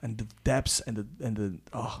 Oh, and the depths and the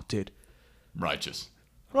dude. Righteous.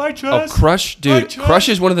 Oh, Crush, dude! Crush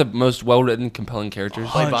is one of the most well-written, compelling characters.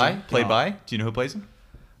 Played by? 100. Do you know who plays him?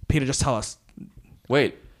 Peter, just tell us.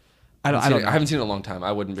 Wait, I don't know. I haven't seen it in a long time.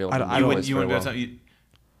 I wouldn't be able to. I You don't- wouldn't. You very wouldn't. well.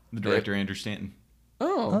 The director Andrew Stanton,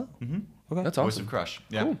 Oh, Okay. that's voice awesome. of Crush.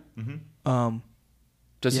 Yeah. Cool.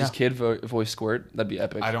 Does Yeah. his kid voice Squirt? That'd be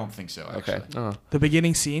epic. I don't think so. Actually. Okay. Oh, The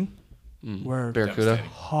beginning scene were Barracuda.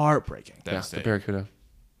 Devastating. heartbreaking. Yeah, the Devastating. Barracuda.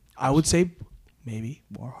 I would say maybe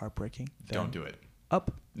more heartbreaking. Than Don't do it.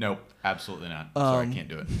 Up. Nope. Absolutely not. Sorry, I can't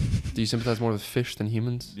do it. Do you sympathize more with fish than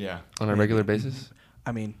humans? Yeah. On a regular basis?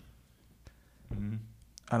 I mean,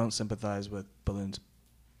 I don't sympathize with balloons,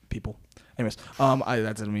 people. Anyways,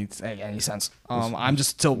 that doesn't mean any sense. I'm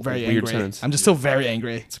just still very Weird angry. sentence. I'm just still very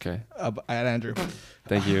angry It's okay. at Andrew.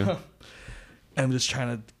 Thank you. And I'm just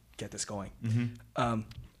trying to get this going. All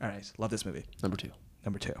right, love this movie. Number 2.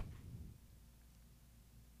 Number 2.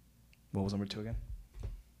 What was number 2 again?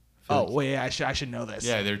 Oh wait, I should know this.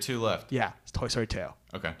 Yeah, there are 2 left. Yeah, it's Toy Story 2.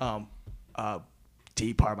 Okay.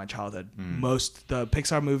 Deep part of my childhood. The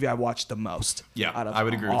Pixar movie I watched the most. Yeah, out of I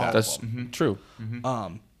would agree with all that. of That's them. true.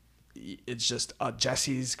 It's just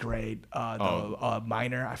Jesse's great. The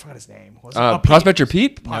miner, I forgot his name. What was it? Prospector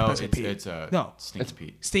Pete? No, Prospector Pete. it's no, Stinky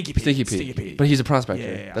Pete. Stinky Pete. Stinky Pete. But he's a prospector.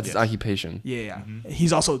 Yeah. That's his Yes. occupation. Yeah.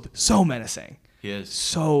 He's also so menacing. He is.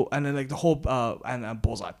 So, and then like the whole and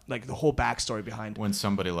Bullseye, like the whole backstory behind. When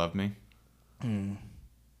Somebody Loved Me.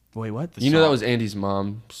 Wait, what? You know that song. was Andy's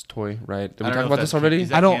mom's toy, right? Did we I don't talk know about if this that's- already? is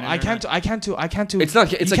that I don't. canon I or can't. not? I can't. It's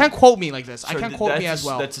not- it's you like- can't quote me like this. I So can't quote me that's as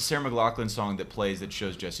well. That's a Sarah McLachlan song that plays that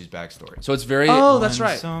shows Jesse's backstory. So it's very Oh, that's When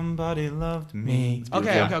right. Somebody loved me.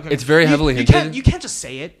 Okay. It's very heavily you can't. hinted. You can't just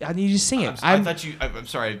say it. I need you to sing it. I thought you. I'm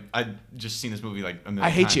sorry. I just seen this movie like a million I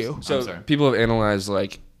hate times. you. I'm So sorry. people have analyzed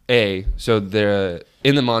like so the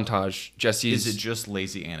in the montage Jesse's Is it just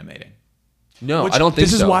lazy animating? No, Which- I don't think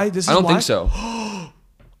this is so. why- this I is don't why- think so.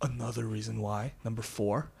 Another reason why number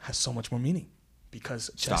 4 has so much more meaning. Because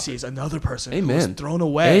Stop Jesse it. is another person Amen. who's thrown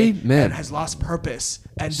away Amen. and has lost purpose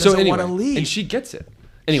and So doesn't anyway, want to leave. and she gets it.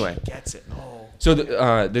 Anyway, gets it. Oh. so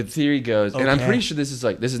the theory goes, and I'm Okay. pretty sure this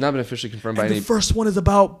has not been officially confirmed by And any. the first one is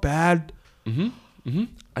about bad. I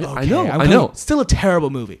Okay, know, I'm I know. coming- Still a terrible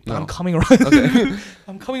movie, but No. I'm coming around.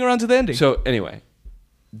 I'm coming around to the ending. So anyway,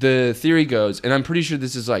 the theory goes, and I'm pretty sure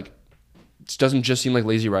this is like, it doesn't just seem like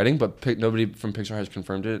lazy writing, but nobody from Pixar has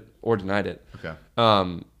confirmed it or denied it. Okay.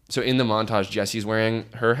 So in the montage, Jesse's wearing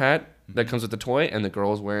her hat that comes with the toy, and the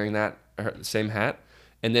girl's wearing her same hat.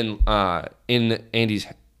 And then in Andy's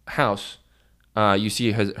house, you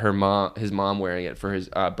see his mom wearing it for his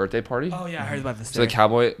birthday party. Oh yeah, I heard about this. So the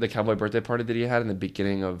cowboy birthday party that he had in the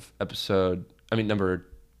beginning of number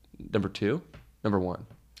 1,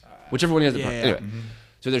 whichever one he has. Yeah, yeah. Anyway,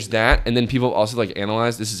 so there's that, and then people also like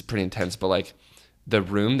analyze. This is pretty intense, but like the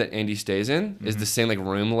room that Andy stays in is the same like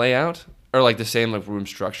room layout or like the same like room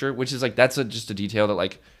structure, which is like that's just a detail that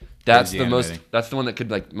like that's Lazy the most animating. that's the one that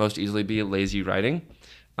could like most easily be lazy writing.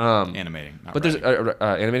 Animating. Not But there's writing.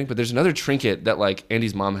 animating, but there's another trinket that like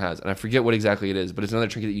Andy's mom has, and I forget what exactly it is, but it's another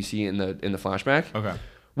trinket that you see in the flashback. Okay.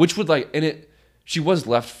 Which would she was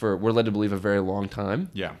left we're led to believe a very long time,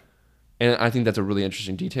 Yeah. and I think that's a really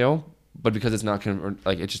interesting detail. But because it's not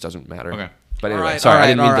it just doesn't matter. Okay. But anyway, All right, sorry, all I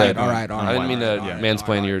didn't right, mean all to. right, all I didn't mean to all right,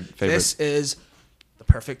 mansplain your favorite. This is the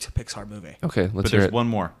perfect Pixar movie. Okay, let's But hear there's it. one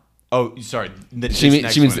more. Oh, sorry. He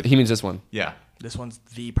means this one. Yeah. This one's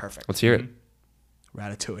the perfect. Let's hear it.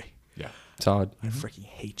 Ratatouille. Yeah. Solid. I freaking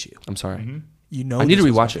hate you. I'm sorry. You know. I need to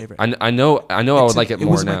this was my rewatch it. favorite. I know. I would It's like in- it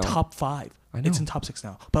more was now. my top 5. I know. It's in top 6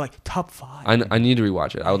 now, but like top 5. I need to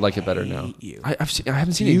rewatch it. I would like it better now. hate you. I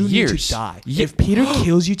haven't seen it You in years. need to die. Ye- If Peter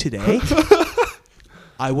kills you today,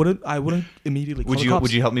 I wouldn't immediately. Call Would the you cops.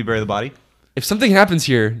 Would you help me bury the body? if something happens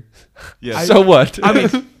here, Yes. so what? I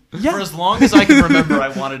mean, yeah. For as long as I can remember, I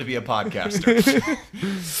wanted to be a podcaster.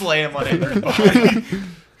 Slay him on Andrew's body.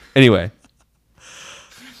 Anyway,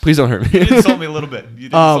 please don't hurt You me. did insult me a little bit. You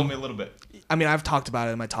did insult me a little bit. I mean, I've talked about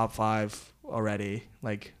it in my top 5 already.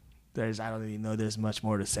 Like, I don't even know there's much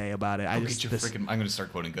more to say about it. Get your freaking. I'm going to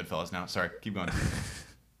start quoting Goodfellas now. Sorry. Keep going.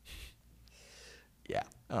 Yeah.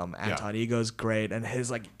 Anton Ego's great, and his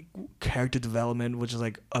like character development, which is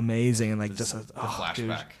like amazing, and like just The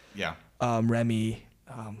flashback. Yeah. Remy.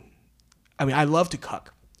 I mean, I love to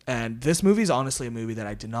cook, and this movie is honestly a movie that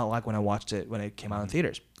I did not like when I watched it when it came out in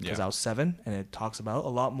theaters because Yeah. I was 7, and it talks about a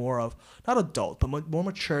lot more of not adult but more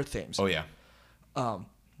mature themes. Oh yeah.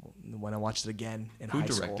 When I watched it again in Who high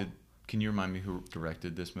directed? school, Can you remind me who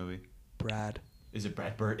directed this movie? Brad Is it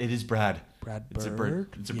Brad Bird? It is Brad. Bird. It's a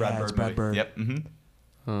Bird. It's a Brad Yeah, Bird it's Brad movie. Bird. Yep.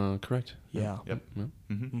 Mm-hmm. Correct. Yeah. Yep.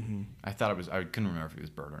 Mm-hmm. I thought it was. I couldn't remember if it was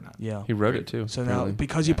Bird or not. Yeah. He wrote it too. So now, apparently.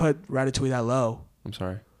 because you put Ratatouille that low, I'm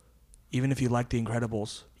sorry. Even if you like The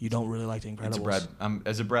Incredibles, you don't really like The It's Incredibles.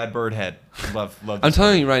 as a Brad Bird head, love. I'm this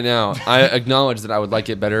telling movie. you right now, I acknowledge that I would like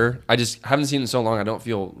it better. I just haven't seen it in so long. I don't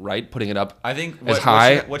feel right putting it up. I think as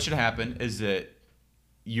high. what should happen is that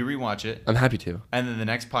you rewatch it, I'm happy to. and then the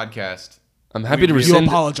next podcast. I'm happy to We- You rescind.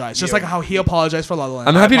 apologize, just like how he apologized for La La Land.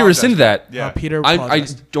 I'm happy to apologize. rescind that. Yeah. Peter I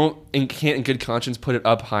apologized. don't and can't in good conscience put it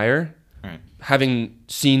up higher, All right. having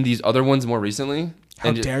seen these other ones more recently. How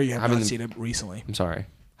and just dare you have having not them- seen it recently? I'm sorry.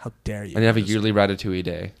 How dare you? I didn't have a yearly Ratatouille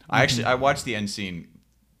day. I watch the end scene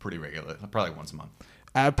pretty regularly, probably once a month.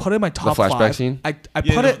 I put it in my top flashback 5. scene? I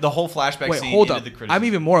Yeah, put it the whole flashback Wait, scene. hold into up. The criticism. I'm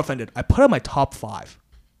even more offended. I put it in my top 5,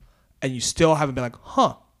 and you still haven't been like,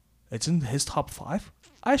 huh? It's in his top 5.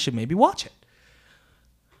 I should maybe watch it.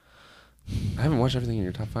 I haven't watched everything in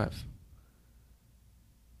your top 5.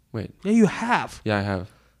 Wait. Yeah, you have. Yeah, I have.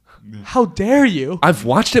 How dare you? I've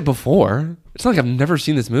watched it before. It's not like I've never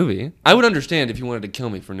seen this movie. I would understand if you wanted to kill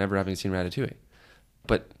me for never having seen Ratatouille.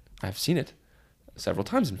 But I've seen it several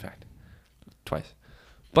times, in fact. Twice.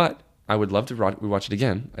 But I would love to rewatch it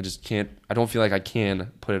again. I just can't. I don't feel like I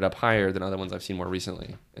can put it up higher than other ones I've seen more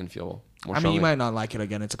recently and feel more I mean, strongly. you might not like it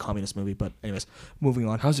again. It's a communist movie, but anyways, moving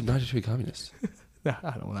on. How's it Ratatouille communist? I'm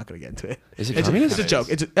not gonna get into it. Is it It's communist? a joke.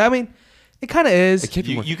 I mean, it kind of is. It can't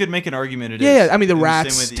be more. You could make an argument. It Yeah, is. yeah. I mean, the in same way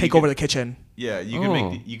rats that take you over could- the kitchen. Yeah, Oh.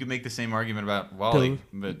 you could make the same argument about Wally,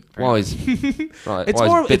 but apparently-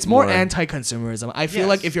 Wally's It's more anti-consumerism. I feel Yes.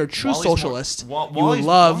 like if you're a true Wally's more- socialist, Wa- you would Wally's-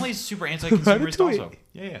 love. Wally's super anti-consumerist Ratatouille. also.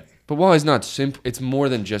 Yeah. But Wally's not simple. It's more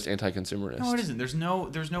than just anti-consumerist. No, it isn't. There's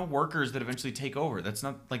no workers that eventually take over. That's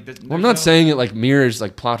not like. Well, I'm not saying it like mirrors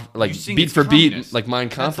like plot like You think beat it's for beat communist. like Mein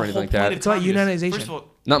Kampf or That's the anything like whole that. point of It's about communist. unionization. First of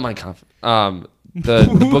all, Not Mein Kampf. The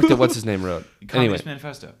book that what's his name wrote. Anyway, Communist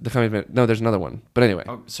Manifesto. the Communist. No, there's another one. But anyway,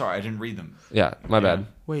 Oh, sorry, I didn't read them. yeah, my bad.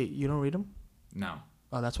 Wait, you don't read them? No.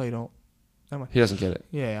 Oh, that's why you don't. Never mind. He doesn't get it.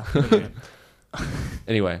 Yeah, yeah.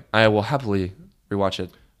 Anyway, I will happily rewatch it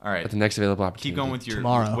All right. at the next available opportunity. Keep going with your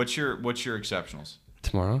Tomorrow. What's your exceptionals?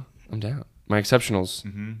 Tomorrow. I'm down. My exceptionals.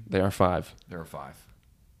 They are 5. There are 5.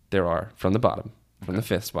 There are from the bottom, from the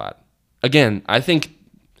 5th spot. Again, I think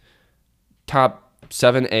top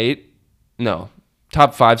 7, 8. No,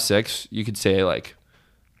 top 5, 6. You could say like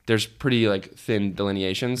there's pretty like thin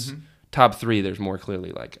delineations. Top 3, there's more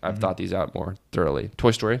clearly like I've thought these out more thoroughly.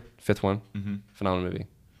 Toy Story, 5th one, phenomenal movie.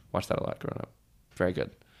 Watched that a lot growing up. Very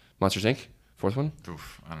good. Monsters Inc. 4th one.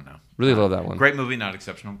 Oof, I don't know. Really love that one. Great movie, not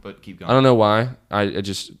exceptional, but keep going. I don't know why. I don't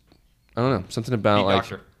know, something about Pete like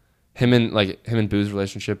Docter. him and Boo's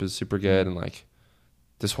relationship is super good, and like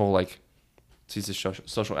this whole like he's a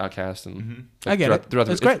social outcast, and I get it. throughout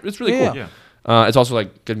the, It's great. It's really Yeah, cool. Yeah. It's also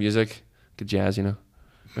like good music, good jazz, you know.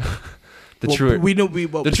 The Well, true we know the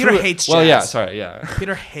Peter true- hates jazz. Well, yeah, sorry, yeah.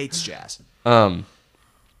 Peter hates jazz.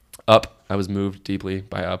 Up, I was moved deeply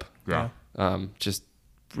by Up. Yeah. Just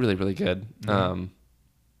really, really good.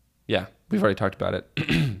 Yeah, we've already talked about it.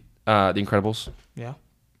 The Incredibles, Yeah.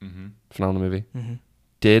 phenomenal movie.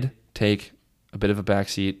 Did take a bit of a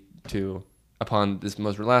backseat to upon this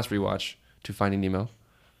last rewatch to Finding Nemo.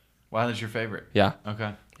 Wow, that's your favorite. Yeah,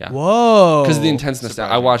 Okay. yeah. Whoa. Because of the intenseness. I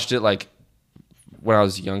Surprising. watched it like when I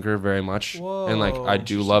was younger, very much, and like I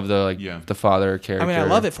do love the Yeah. the father character. I mean, I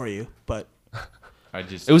love it for you, but I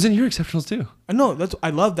just. It was in your exceptionals too. I know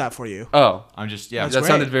I love that for you. Oh, I'm just. Yeah. That's that great.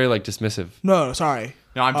 sounded very like dismissive. No, sorry.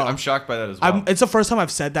 No, I'm shocked by that as well. It's the first time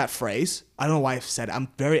I've said that phrase. I don't know why I've said it. I'm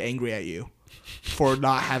very angry at you for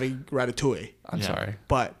not having Ratatouille. I'm Yeah. sorry.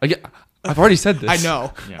 But Again, I've already said this. I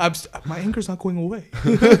know. Yeah. My anger's not going away.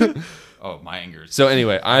 Oh, my anger. So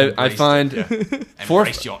anyway, I Embraced find it, yeah. Four-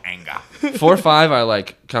 Embrace your anger. 4, 5. I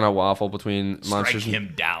like kind of waffle between Strike Monsters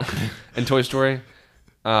him down. and Toy Story.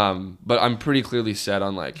 But I'm pretty clearly set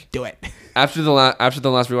on like Do it. after the last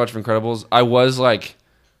rewatch of Incredibles, I was like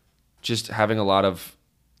just having a lot of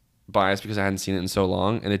bias because I hadn't seen it in so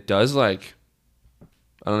long, and it does like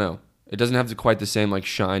I don't know, it doesn't have quite the same like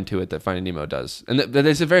shine to it that Finding Nemo does, and that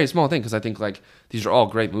it's a very small thing because I think like these are all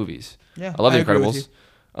great movies. Yeah, I love I The agree with Incredibles. you.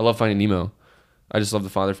 I love Finding Nemo. I just love the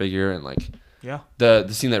father figure, and like Yeah. the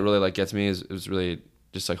scene that really like gets me is it was really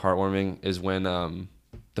just like heartwarming is when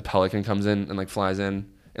the pelican comes in and like flies in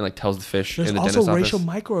and like tells the fish There's in the also dentist racial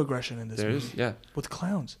office. microaggression in this There movie. is, yeah. With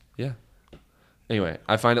clowns. Yeah. Anyway,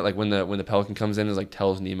 I find it like when the pelican comes in and like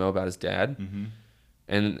tells Nemo about his dad,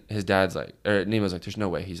 and his dad's like, or Nemo's like, "There's no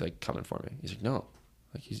way he's like coming for me." He's like, "No,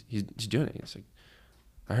 like he's doing it." He's like,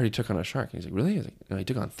 "I heard he took on a shark." And he's like, "Really?" He's like, "No, he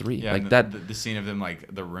took on 3." Yeah, like and that. The scene of them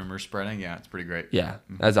like the rumor spreading. Yeah, it's pretty great. Yeah,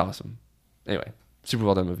 that's awesome. Anyway, super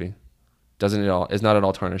well done movie. Doesn't it all? Is not at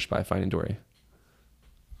all tarnished by Finding Dory.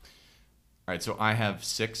 All right, so I have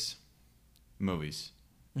 6 movies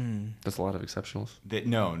That's a lot of exceptionals.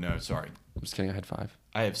 No, sorry. I'm just kidding. I had 5.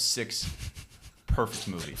 I have 6 perfect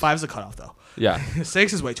movies. 5's the cutoff though. Yeah.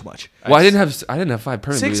 6 is way too much. Well, I didn't have 5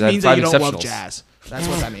 perfect 6 movies. I had means 5 that you don't love exceptionals. jazz. That's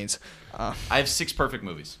what that means. I have 6 perfect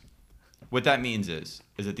movies. What that means is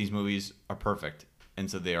that these movies are perfect, and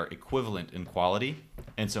so they are equivalent in quality.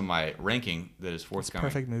 And so my ranking that is forthcoming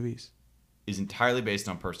Perfect movies. is entirely based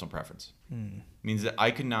on personal preference. Means that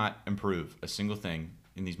I could not improve a single thing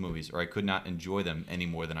in these movies, or I could not enjoy them any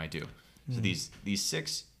more than I do. So these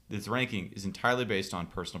 6, this ranking is entirely based on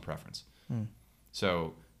personal preference.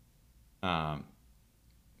 So, yeah,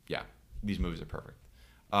 these movies are perfect.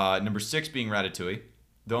 Number 6 being Ratatouille.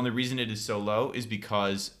 The only reason it is so low is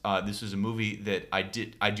because this was a movie that I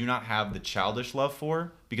do not have the childish love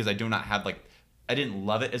for, because I do not have I didn't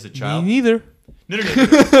love it as a child. Me neither. No.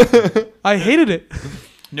 I hated it.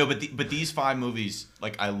 No, but these 5 movies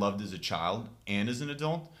I loved as a child and as an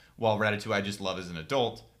adult, while Ratatouille I just love as an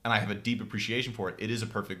adult, and I have a deep appreciation for it. It is a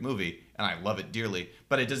perfect movie, and I love it dearly,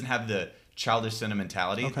 but it doesn't have the childish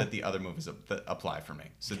sentimentality that the other movies that apply for me.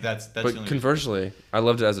 So that's the But only conversely, I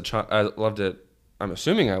loved it as a child. I loved it. I'm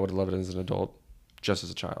assuming I would have loved it as an adult, just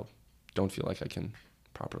as a child. Don't feel like I can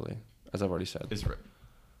properly, as I've already said.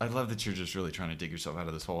 I love that you're just really trying to dig yourself out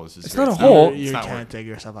of this hole. It's not a hole. You not can't work. dig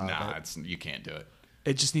yourself out Nah, of it. you can't do it.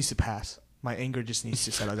 It just needs to pass. My anger just needs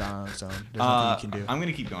to settle down on its own. There's nothing you can do. I'm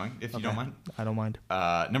gonna keep going if you don't mind. I don't mind.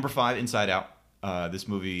 Number 5, Inside Out. This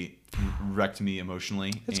movie wrecked me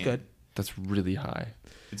emotionally. It's and good. That's really high.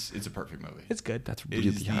 It's a perfect movie. It's good. That's It really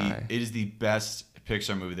is high. It is the best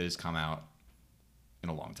Pixar movie that has come out in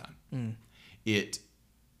a long time. It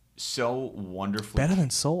so wonderfully Better than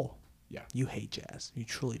Soul. Yeah. You hate jazz. You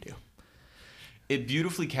truly do. It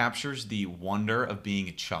beautifully captures the wonder of being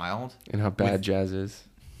a child. And how bad jazz is.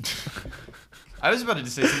 I was about to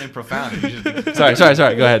say something profound. And you just, Sorry.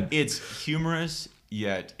 Go ahead. It's humorous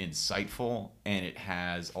yet insightful, and it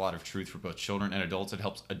has a lot of truth for both children and adults. It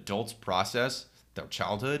helps adults process their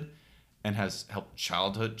childhood, and has helped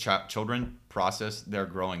children process their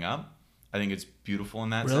growing up. I think it's beautiful in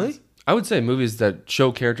that Really? sense. I would say movies that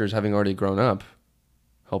show characters having already grown up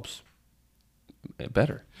helps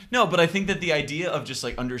better. No, but I think that the idea of just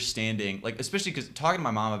understanding, especially because talking to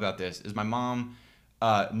my mom about this, is my mom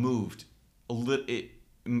moved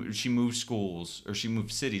she moved schools, or she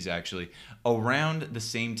moved cities actually, around the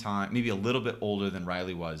same time, maybe a little bit older than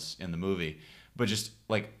Riley was in the movie, but just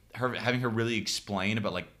having her really explain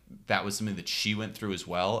about that was something that she went through as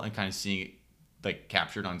well, and kind of seeing it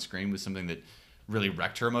captured on screen was something that really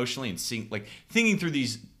wrecked her emotionally, and seeing thinking through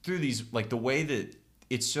these the way that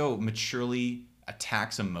it so maturely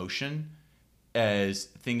attacks emotion as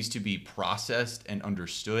things to be processed and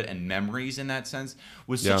understood, and memories in that sense,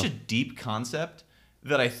 was such a deep concept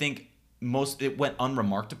that I think it went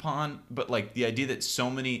unremarked upon. But the idea that so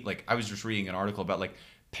many, I was just reading an article about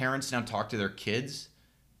parents now talk to their kids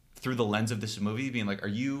through the lens of this movie, being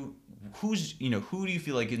who do you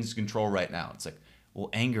feel like is in control right now? It's well,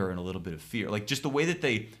 anger and a little bit of fear. Just the way that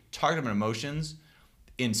they talk about emotions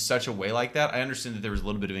in such a way like that. I understand that there was a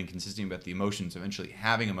little bit of inconsistency about the emotions, eventually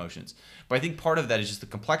having emotions. But I think part of that is just the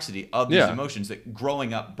complexity of these emotions that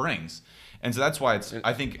growing up brings. And so that's why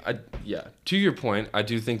To your point, I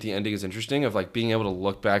do think the ending is interesting, of being able to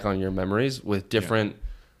look back on your memories with different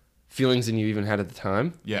feelings than you even had at the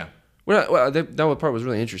time. Yeah. Well, that part was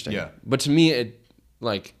really interesting. Yeah. But to me, it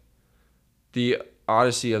the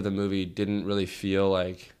odyssey of the movie didn't really feel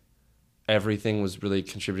like everything was really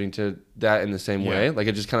contributing to that in the same way.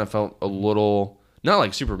 It just kind of felt a little,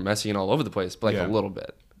 not super messy and all over the place, but a little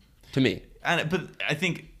bit to me. But I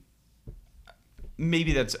think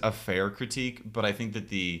maybe that's a fair critique, but I think that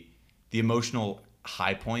the emotional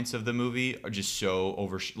high points of the movie are just so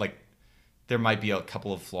there might be a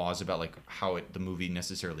couple of flaws about how the movie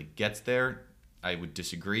necessarily gets there. I would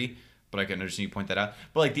disagree, but I can understand you point that out.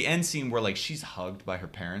 But the end scene where she's hugged by her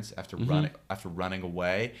parents after running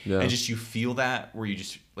away, and just you feel that, where you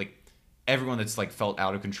just everyone that's felt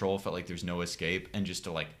out of control, felt like there's no escape, and just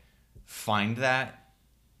to find that,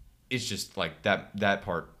 it's just that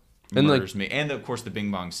part murders me. And of course the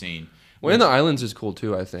Bing Bong scene. Well, and the islands is cool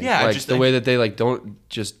too, I think. Yeah, just the way that they don't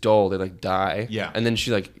just dull, they die. Yeah. And then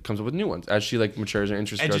she comes up with new ones as she matures and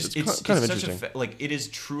interest grows. It's kind of interesting. It is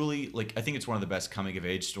truly I think it's one of the best coming of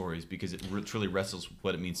age stories, because it truly wrestles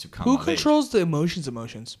what it means to come Who of controls the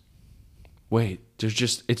emotions? Wait, there's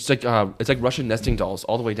just it's like Russian nesting dolls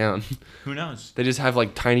all the way down. age. Who knows? They just have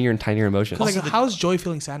tinier and tinier emotions. How's Joy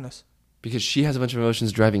feeling sadness? Because she has a bunch of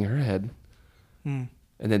emotions driving her head, and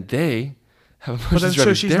then they have emotions But then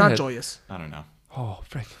driving she's their not head. joyous. I don't know. Oh,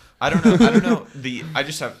 frick. I don't know.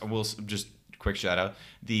 We'll just quick shout out.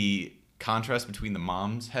 The contrast between the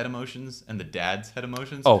mom's head emotions and the dad's head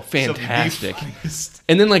emotions. Oh, Some of the fantastic. funniest-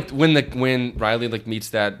 And then like when Riley like meets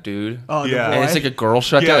that dude, Oh, Yeah. the and it's boy. like a girl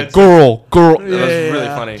shutdown, Yeah, like, it's girl. That was Yeah, really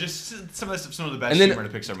yeah. funny. Just some of the best And then humor in a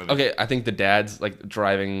Pixar movie. okay, I think the dad's like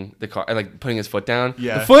driving the car and like putting his foot down.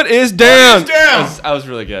 Yeah. The foot is down. Foot is down! I was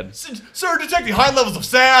really good. Sir, detecting high levels of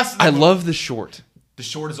sass. I love the short the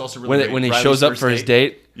short is also really great. when he Riley's shows up first for his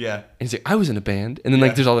date. Yeah. And he's like, I was in a band, and then Yeah.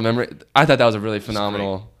 like there's all the memory. I thought that was a really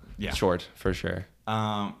phenomenal Yeah. short for sure.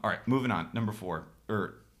 All right, moving on. Number 4.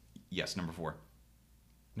 Number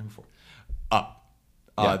 4.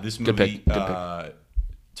 Yeah, This good movie, pick, good pick.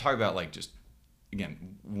 talk about like just,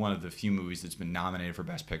 again, one of the few movies that's been nominated for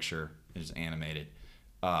Best Picture is animated.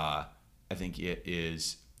 I think the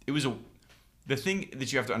thing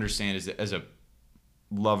that you have to understand is that as a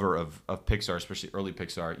lover of Pixar, especially early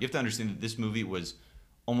Pixar, you have to understand that this movie was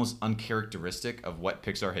almost uncharacteristic of what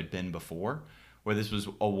Pixar had been before, where this was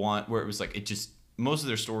where it was like, most of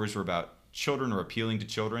their stories were about children or appealing to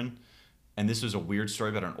children, and this was a weird story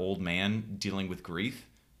about an old man dealing with grief,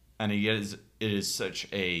 and it is such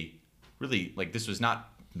a really, like, this was not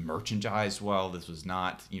merchandised well. This was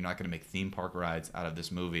not, you're not going to make theme park rides out of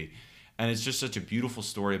this movie, and it's just such a beautiful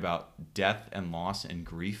story about death and loss and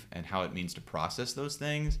grief and how it means to process those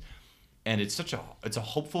things. And it's a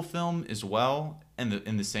hopeful film as well,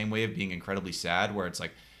 in the same way of being incredibly sad, where it's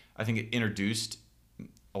like, I think it introduced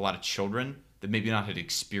a lot of children that maybe not had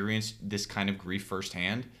experienced this kind of grief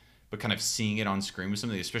firsthand, but kind of seeing it on screen with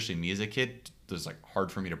something, especially me as a kid, was like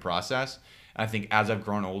hard for me to process. And I think as I've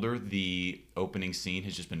grown older, the opening scene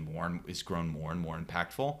has just been grown more and more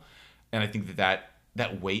impactful. And I think that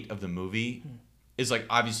weight of the movie is like,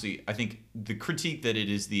 obviously, I think the critique that it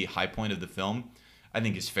is the high point of the film, I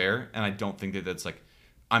think is fair. And I don't think that that's like,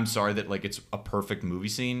 I'm sorry that like it's a perfect movie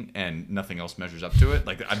scene and nothing else measures up to it.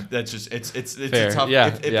 Like that's just it's Fair. a tough.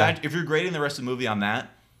 Yeah, If you're grading the rest of the movie on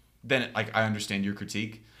that, then like I understand your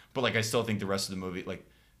critique, but like I still think the rest of the movie, like,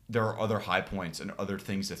 there are other high points and other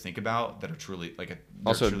things to think about that are truly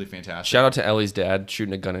Also, truly fantastic. Shout out to Ellie's dad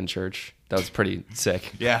shooting a gun in church. That was pretty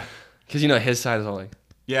sick. Yeah. Because you know his side is all like,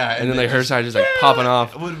 Yeah, and then like her side is like popping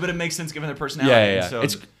off. But it makes sense given their personality. Yeah, yeah. And so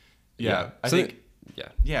It's I So- think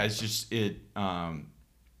yeah. it's just it.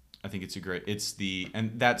 I think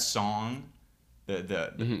and that song,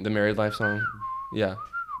 the The Married Life song. Yeah.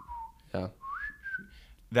 Yeah.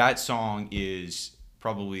 that song is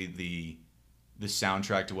probably the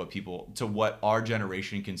soundtrack to what our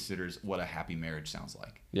generation considers what a happy marriage sounds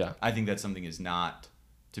like. Yeah. I think that's something is not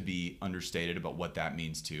to be understated about what that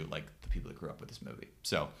means to like the people that grew up with this movie.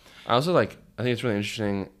 So I also I think it's really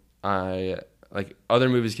interesting. Other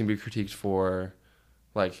movies can be critiqued for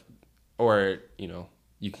or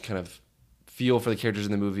you can kind of feel for the characters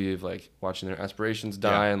in the movie of like watching their aspirations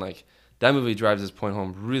die. Yeah. And like that movie drives this point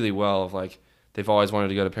home really well of like, they've always wanted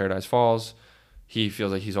to go to Paradise Falls. He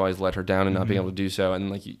feels like he's always let her down and not being able to do so. And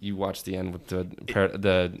like you watch the end with the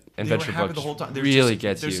adventure book, the whole time. really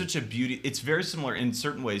gets you. There's such a beauty. It's very similar in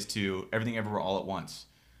certain ways to Everything Everywhere All at Once,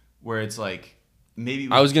 where it's like maybe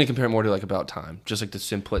I was gonna compare it more to like About Time, just like the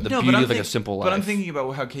beauty of like a simple life. But I'm thinking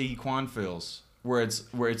about how Kei Kwan feels, where it's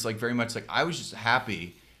like very much like I was just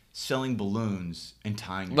happy selling balloons and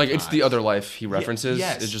tying. Like it's the ties. other life he references.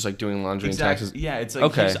 yes. It's just like doing laundry Exactly. and taxes. Yeah, it's like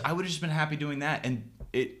Okay. I would have just been happy doing that, and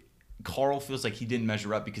Carl feels like he didn't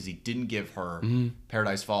measure up because he didn't give her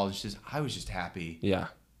Paradise Falls. She says, I was just happy Yeah.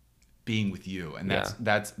 being with you, and Yeah.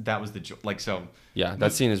 that was the joy. Like, so Yeah,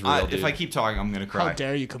 that scene is real, dude. if I keep talking, I'm gonna cry. How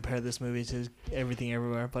dare you compare this movie to Everything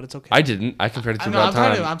Everywhere? But it's okay. I didn't. I compared it to I know, About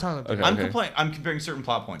Time. I'm talking about. Okay. I'm comparing certain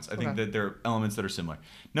plot points. I think Okay. that there are elements that are similar.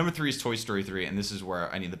 Number 3 is Toy Story 3, and this is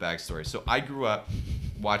where I need the backstory. So I grew up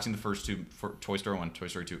watching the first two, for Toy Story 1, Toy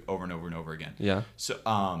Story 2, over and over and over again. Yeah. So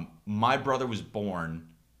my brother was born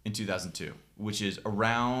in 2002, which is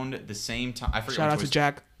around the same time. I forget. Shout out to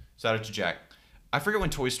Jack. Shout out to Jack. I forget when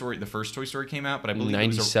the first Toy Story came out, but I believe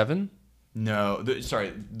 97?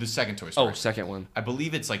 the second Toy Story. Oh, second one. I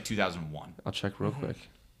believe it's like 2001. I'll check real quick.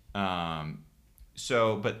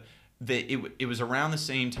 It was around the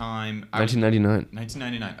same time. 1999.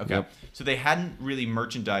 1999. Okay. Yep. So they hadn't really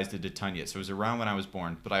merchandised it a ton yet. So it was around when I was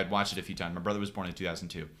born, but I had watched it a few times. My brother was born in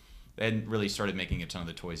 2002. They hadn't really started making a ton of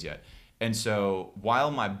the toys yet. And so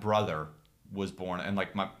while my brother was born, and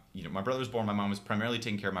like my brother was born, my mom was primarily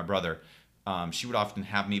taking care of my brother. She would often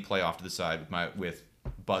have me play off to the side with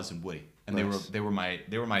Buzz and Woody, and Nice. they were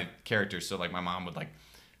my characters. So like my mom would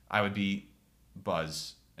I would be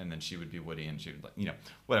Buzz, and then she would be Woody, and she would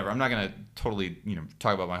whatever. I'm not gonna totally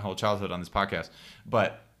talk about my whole childhood on this podcast,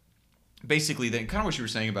 but basically, then kind of what you were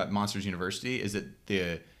saying about Monsters University is that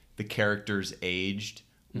the characters aged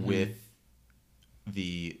with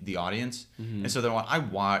the audience. And so then when I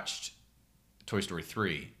watched Toy Story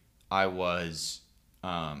 3, I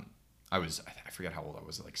forget how old I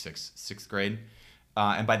was, like sixth grade.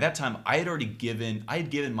 And by that time, I had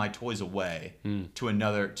given my toys away to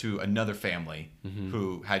another family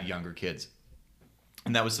who had younger kids.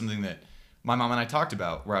 And that was something that my mom and I talked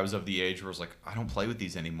about, where I was of the age where I was like, I don't play with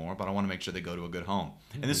these anymore, but I want to make sure they go to a good home.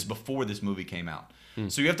 And this is before this movie came out.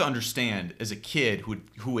 So you have to understand, as a kid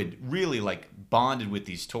who had really like bonded with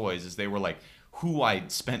these toys, as they were like who I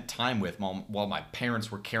spent time with while my parents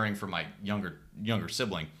were caring for my younger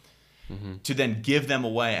sibling, to then give them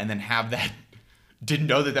away and then have that, didn't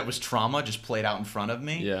know that was trauma just played out in front of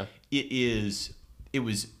me. Yeah. It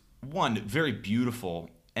was one very beautiful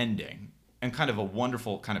ending and kind of a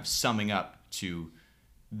wonderful kind of summing up to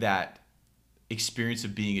that experience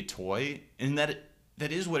of being a toy, and that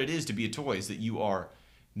is what it is to be a toy, is that you are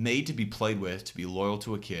made to be played with, to be loyal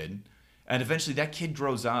to a kid, and eventually that kid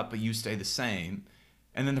grows up, but you stay the same,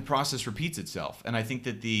 and then the process repeats itself. And I think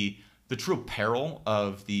that the true peril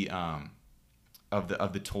of the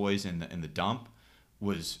toys in the dump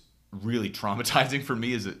was really traumatizing for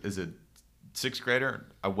me as a sixth grader.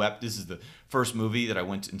 I wept. This is the first movie that I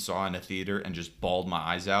went and saw in a theater and just bawled my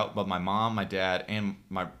eyes out. But my mom, my dad, and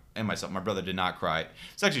myself, my brother did not cry.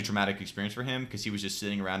 It's actually a traumatic experience for him because he was just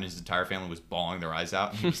sitting around and his entire family was bawling their eyes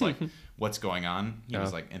out. And he was like, what's going on? He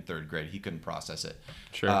was like in third grade. He couldn't process it.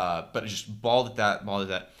 Sure. But just bawled at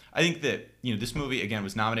that. I think that, this movie, again,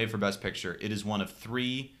 was nominated for Best Picture. It is one of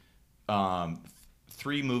three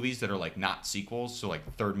movies that are like not sequels, so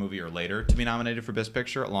like third movie or later, to be nominated for Best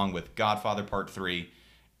Picture, along with Godfather Part 3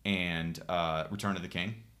 and Return of the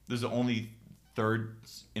King. Those are the only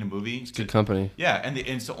thirds in a movie. It's good company. Yeah, and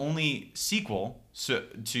it's the only sequel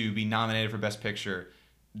to be nominated for Best Picture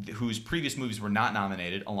whose previous movies were not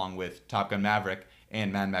nominated, along with Top Gun Maverick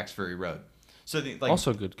and Mad Max Fury Road. So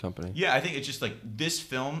also good company. Yeah, I think it's just like this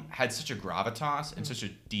film had such a gravitas and such a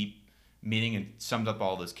deep meaning and summed up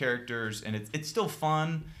all those characters, and it's still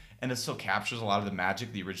fun, and it still captures a lot of the magic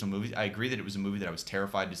of the original movie. I agree that it was a movie that I was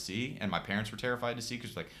terrified to see, and my parents were terrified to see,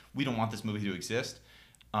 because like, we don't want this movie to exist.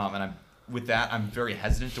 And I'm very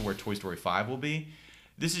hesitant to where Toy Story 5 will be.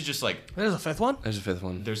 This is just like, There's a fifth one? There's a fifth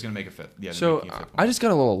one. there's gonna make a fifth. Yeah. So they're making a fifth one. I just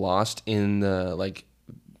got a little lost in the like,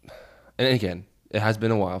 and again, it has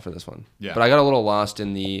been a while for this one. Yeah. But I got a little lost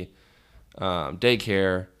in the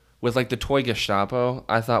daycare with like the toy Gestapo.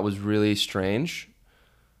 I thought was really strange,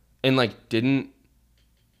 and like didn't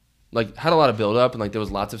like had a lot of build up, and like there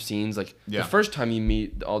was lots of scenes. Like the first time you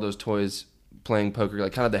meet all those toys playing poker,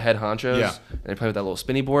 like kind of the head honchos, and they play with that little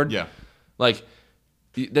spinny board. Yeah. Like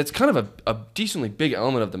that's kind of a decently big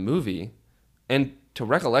element of the movie, and to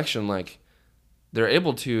recollection, like they're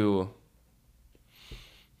able to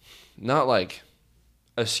not like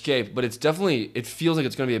escape, but it feels like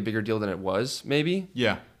it's going to be a bigger deal than it was, maybe.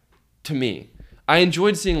 Yeah. To me, I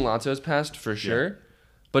enjoyed seeing Lotso's past for sure,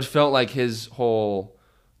 but felt like his whole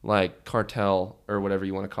like cartel or whatever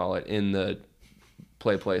you want to call it in the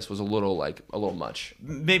place was a little much.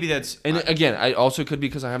 Maybe that's, and again, I also could be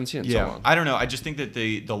because I haven't seen it in so long. I don't know. I just think that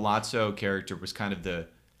the Lotso character was kind of the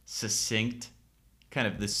succinct, kind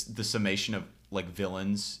of the summation of like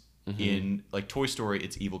villains in like Toy Story.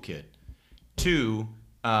 It's evil kid. 2,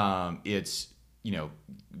 it's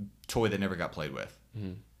toy that never got played with.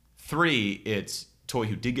 3, it's toy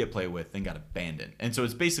who did get played with and got abandoned. And so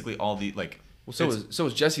it's basically all the like. Well, so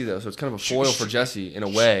is Jesse though. So it's kind of a foil for Jesse in a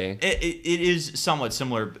way. It is somewhat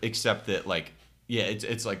similar, except that like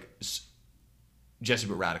it's like Jesse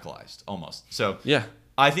but radicalized almost. So yeah,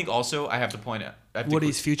 I think also I have to point out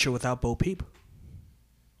Woody's future without Bo Peep.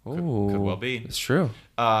 Could well be. It's true.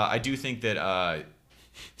 I do think that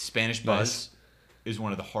Spanish Buzz is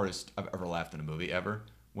one of the hardest I've ever laughed in a movie ever.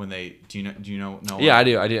 When they do you know? Yeah, I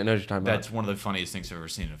do. I know what you're talking about. That's one of the funniest things I've ever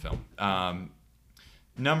seen in a film. I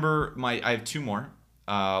have 2 more.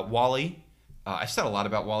 WALL-E. I've said a lot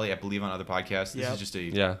about WALL-E, I believe, on other podcasts. This is just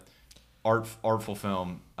a artful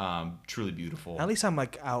film, truly beautiful. At least I'm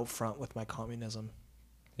like out front with my communism.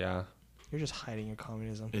 Yeah. You're just hiding your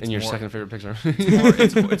communism. It's in your more, second favorite picture.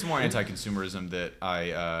 it's more anti-consumerism that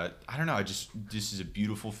I don't know. This is a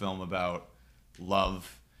beautiful film about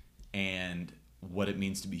love and what it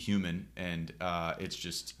means to be human, and it's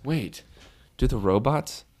just. Wait, do the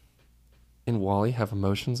robots in WALL-E have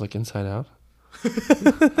emotions like Inside Out? I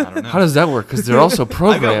don't know. How does that work? Because they're also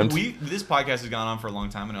programmed. This podcast has gone on for a long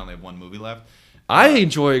time, and I only have 1 movie left. I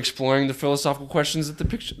enjoy exploring the philosophical questions that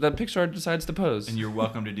that Pixar decides to pose. And you're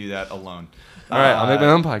welcome to do that alone. All right, I'll make my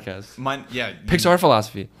own podcast. Pixar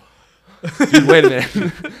philosophy. Dude, wait a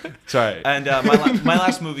minute. Sorry. And my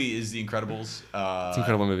last movie is The Incredibles. It's an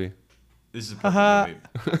incredible movie. This is a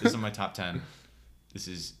perfect movie. This is in my top 10. This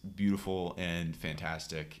is beautiful and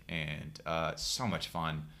fantastic and so much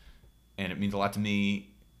fun. And it means a lot to me.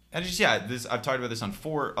 And just, I've talked about this on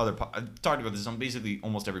I've talked about this on basically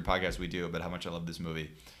almost every podcast we do about how much I love this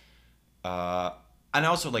movie. And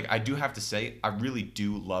also, like, I do have to say, I really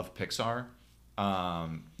do love Pixar.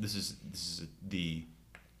 This is the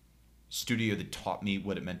studio that taught me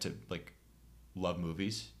what it meant to, like, love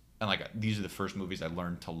movies. And, like, these are the first movies I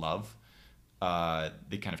learned to love.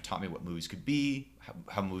 They kind of taught me what movies could be,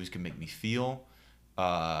 how movies could make me feel.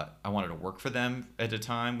 I wanted to work for them at a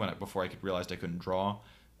time before I realized I couldn't draw,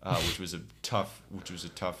 which was a tough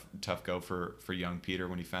go for young Peter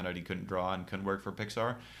when he found out he couldn't draw and couldn't work for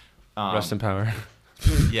Pixar. Rest in power.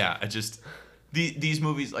 Yeah, these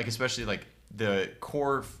movies, like, especially like the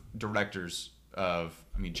core directors of,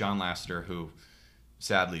 John Lasseter, who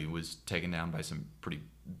sadly was taken down by some pretty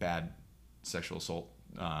bad sexual assault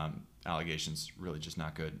allegations, really just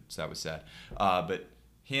not good. So that was sad. But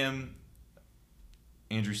him,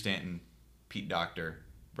 Andrew Stanton, Pete Docter,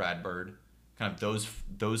 Brad Bird, kind of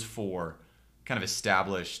those four kind of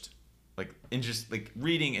established, like, in just like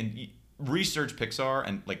reading and research Pixar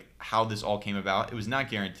and like how this all came about. It was not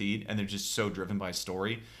guaranteed, and they're just so driven by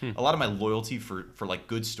story. A lot of my loyalty for like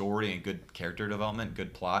good story and good character development,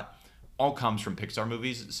 good plot, all comes from Pixar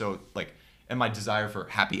movies. So like, and my desire for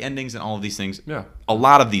happy endings and all of these things. Yeah, a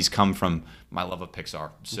lot of these come from my love of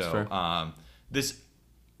Pixar. So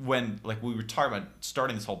when like we were talking about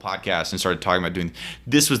starting this whole podcast and started talking about doing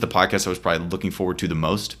this, was the podcast I was probably looking forward to the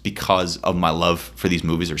most because of my love for these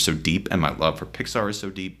movies are so deep and my love for Pixar is so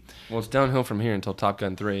deep. Well, it's downhill from here until Top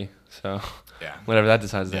Gun 3. So yeah, whenever that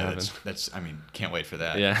decides to happen. That's can't wait for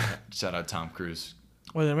that. Yeah. Shout out Tom Cruise.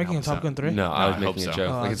 Wait, they're making a Top Gun 3? No, I was I making hope a so. joke.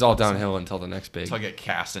 Like, it's all downhill until the next big. So I get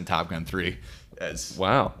cast in Top Gun 3 as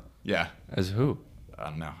Wow. yeah. As who? I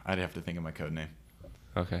don't know. I'd have to think of my code name.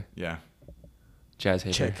 Okay. Yeah. Jazz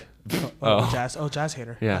hater. Chick. Oh. Jazz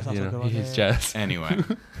hater. Yeah, That sounds like a good one. he's Yeah. jazz. Anyway,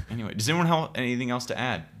 does anyone have anything else to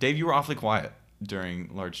add? Dave, you were awfully quiet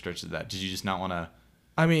during large stretches of that. Did you just not want to?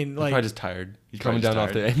 I mean, He's like, probably just tired. He's Coming probably down just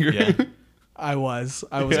off the tired. anger. Yeah. I was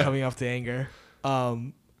Yeah. coming off the anger.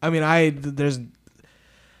 I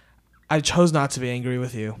chose not to be angry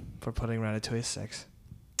with you for putting Ratatouille 6.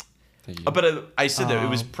 But I said that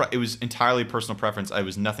it was entirely personal preference. I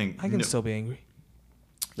was nothing. I can still be angry.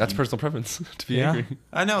 That's personal preference to be Yeah. angry.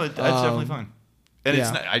 I know that's definitely fine. And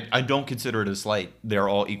it's yeah. not, I don't consider it a slight. They're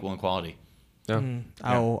all equal in quality. Yeah.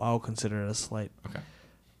 I'll consider it a slight. Okay.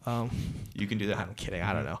 You can do that. I'm kidding.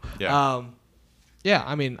 I don't know. Yeah. Yeah.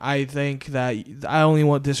 I mean, I think that I only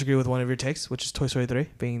want to disagree with one of your takes, which is Toy Story 3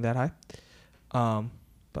 being that high.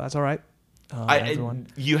 But that's all right. Everyone.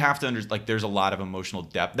 You have to understand, like, there's a lot of emotional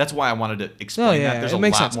depth. That's why I wanted to explain that. There's a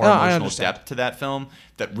makes lot sense. more I emotional understand. depth to that film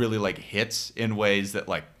that really, like, hits in ways that,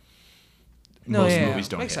 like, No, most yeah, movies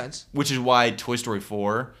don't makes hit. sense. Which is why Toy Story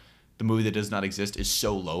 4, the movie that does not exist, is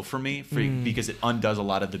so low for me because it undoes a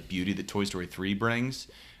lot of the beauty that Toy Story 3 brings,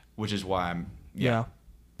 which is why I'm... Yeah.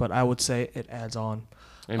 But I would say it adds on.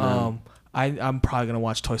 Amen. I'm probably going to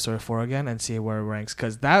watch Toy Story 4 again and see where it ranks.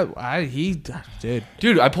 Because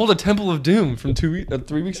Dude, I pulled a Temple of Doom from 3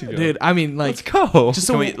 weeks ago. Dude, I mean, like... Let's go. Just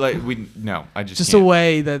Can a, we, like, no, I just just can't. a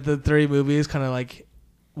way that the 3 movies kind of, like,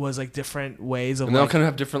 was, like, different ways of, And they all like... kind of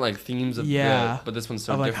have different, like, themes of Yeah. but this one's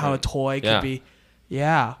so of, like, different. how a toy could Yeah. be...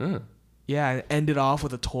 Yeah. Huh. Yeah, and it ended off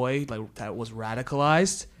with a toy, like, that was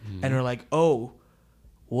radicalized. And we're like, oh,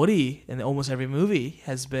 Woody in almost every movie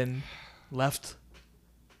has been left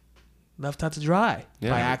out to dry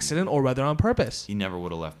Yeah. by accident or rather on purpose. He never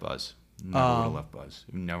would have left Buzz. Never would have left Buzz.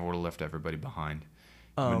 He never would have left everybody behind.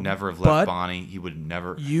 He would never have left but Bonnie. He would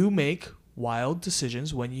never... You make wild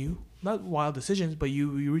decisions when you... Not wild decisions, but you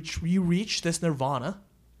reach this nirvana.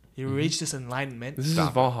 You reach this enlightenment. This is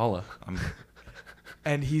Stop. Valhalla.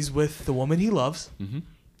 And he's with the woman he loves.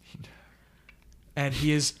 And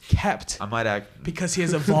he is kept I might act... because he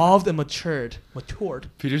has evolved and matured.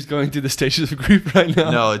 Peter's going through the stages of grief right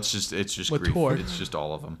now. No, it's just grief. Matured. It's just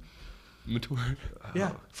all of them. Matured.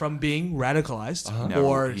 Yeah, from being radicalized Never-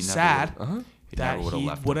 or he never sad would- He that never would have he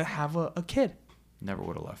left him. wouldn't have a kid. Never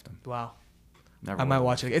would have left him. Wow. Never I might would've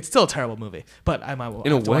watch it again. It's still a terrible movie, but I might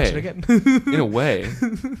In a have to watch it way. again. In a way,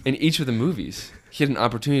 in each of the movies, he had an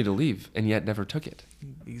opportunity to leave and yet never took it.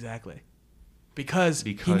 Exactly. Because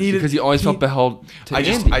he Because- needed... Because he always felt beheld to I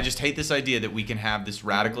Andy. just hate this idea that we can have this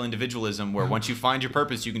radical individualism where once you find your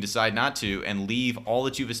purpose, you can decide not to and leave all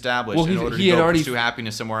that you've established Well, in he- order he to had go already- pursue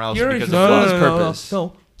happiness somewhere else he already because fulfilled of his love. purpose.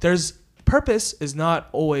 No. There's... Purpose is not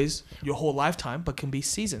always your whole lifetime, but can be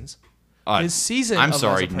seasons. His season I'm of as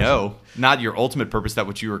sorry, a person. no, not your ultimate purpose. That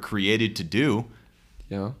what you were created to do.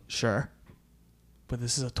 Yeah. Sure. But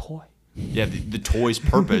this is a toy. Yeah, the toy's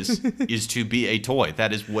purpose is to be a toy.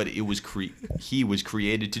 That is what it was he was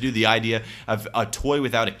created to do. The idea of a toy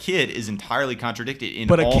without a kid is entirely contradicted in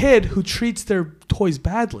But all... a kid who treats their toys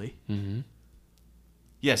badly.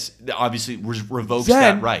 Yes, obviously revokes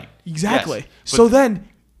Then, that right. Exactly. Yes, So then,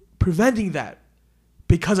 preventing that,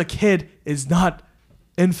 because a kid is not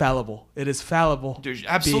infallible. It is fallible.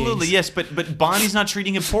 Absolutely, beings. yes, but Bonnie's not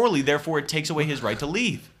treating him poorly, therefore it takes away his right to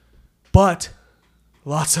leave. But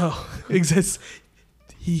Lotso exists.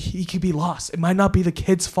 He could be lost. It might not be the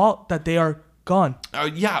kid's fault that they are gone.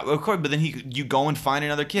 Yeah, of course, but then you go and find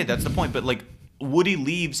another kid. That's the point. But like Woody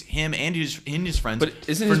leaves him and his friends. But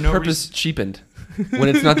isn't for his no purpose cheapened when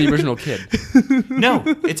it's not the original kid? No,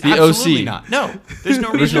 it's The absolutely OC. not. No, there's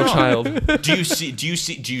no Original reason. child. Do you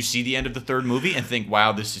see the end of the third movie and think,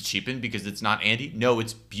 wow, this is cheapened because it's not Andy? No,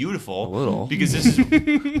 it's beautiful. A little. Because this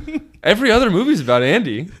is. Every other movie's about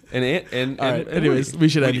Andy and All right. and Anyways, we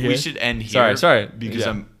should end here. We should end here. Sorry. Because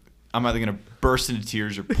Yeah. I'm either gonna burst into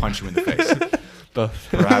tears or punch you in the face. Both.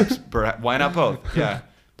 Perhaps. Why not both? Yeah.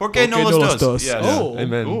 ¿Por qué no los dos? Yes. Oh.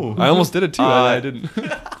 Amen. Ooh. I almost did it too. I didn't.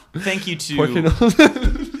 Thank you to. ¿Por qué no?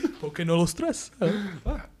 ¿Por qué no los tres?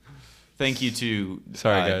 Thank you to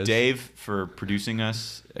Sorry, guys. Dave for producing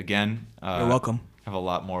us again. You're welcome. Have a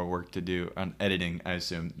lot more work to do on editing. I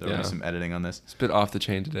assume there'll be some editing on this. It's a bit off the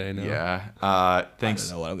chain today. No. Yeah.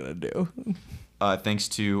 Thanks. I don't know what I'm gonna do. Thanks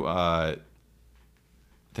to.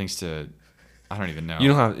 I don't even know.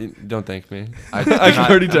 You don't thank me. I can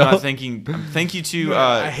already tell. I'm not thanking. Thank you to.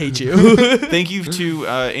 I hate you. Thank you to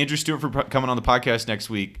Andrew Stewart for coming on the podcast next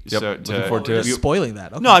week. Yep, So looking forward to it. You're spoiling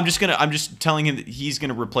that. Okay. No, I'm just telling him that he's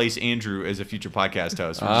gonna replace Andrew as a future podcast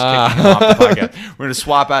host. We're just kicking him off the podcast. We're gonna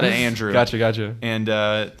swap out of Andrew. Gotcha. And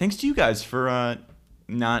thanks to you guys for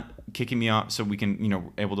not kicking me off, so we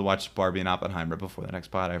can able to watch Barbie and Oppenheimer before the next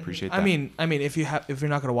pod. I appreciate that. I mean, if you're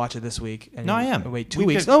not gonna watch it this week, and No, I am. Wait 2 We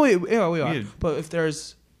weeks. could- Oh wait, yeah, we are. Yeah. But if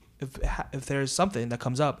there's something that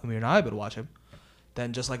comes up and we're not able to watch it,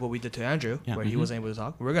 then just like what we did to Andrew, where he wasn't able to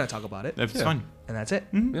talk, we're gonna talk about it, That's fun. and that's it.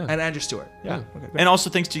 Yeah. And Andrew Stewart. Yeah. Okay, great. And also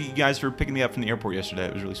thanks to you guys for picking me up from the airport yesterday.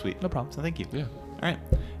 It was really sweet. No problem. So thank you. Yeah. All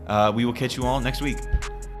right. We will catch you all next week.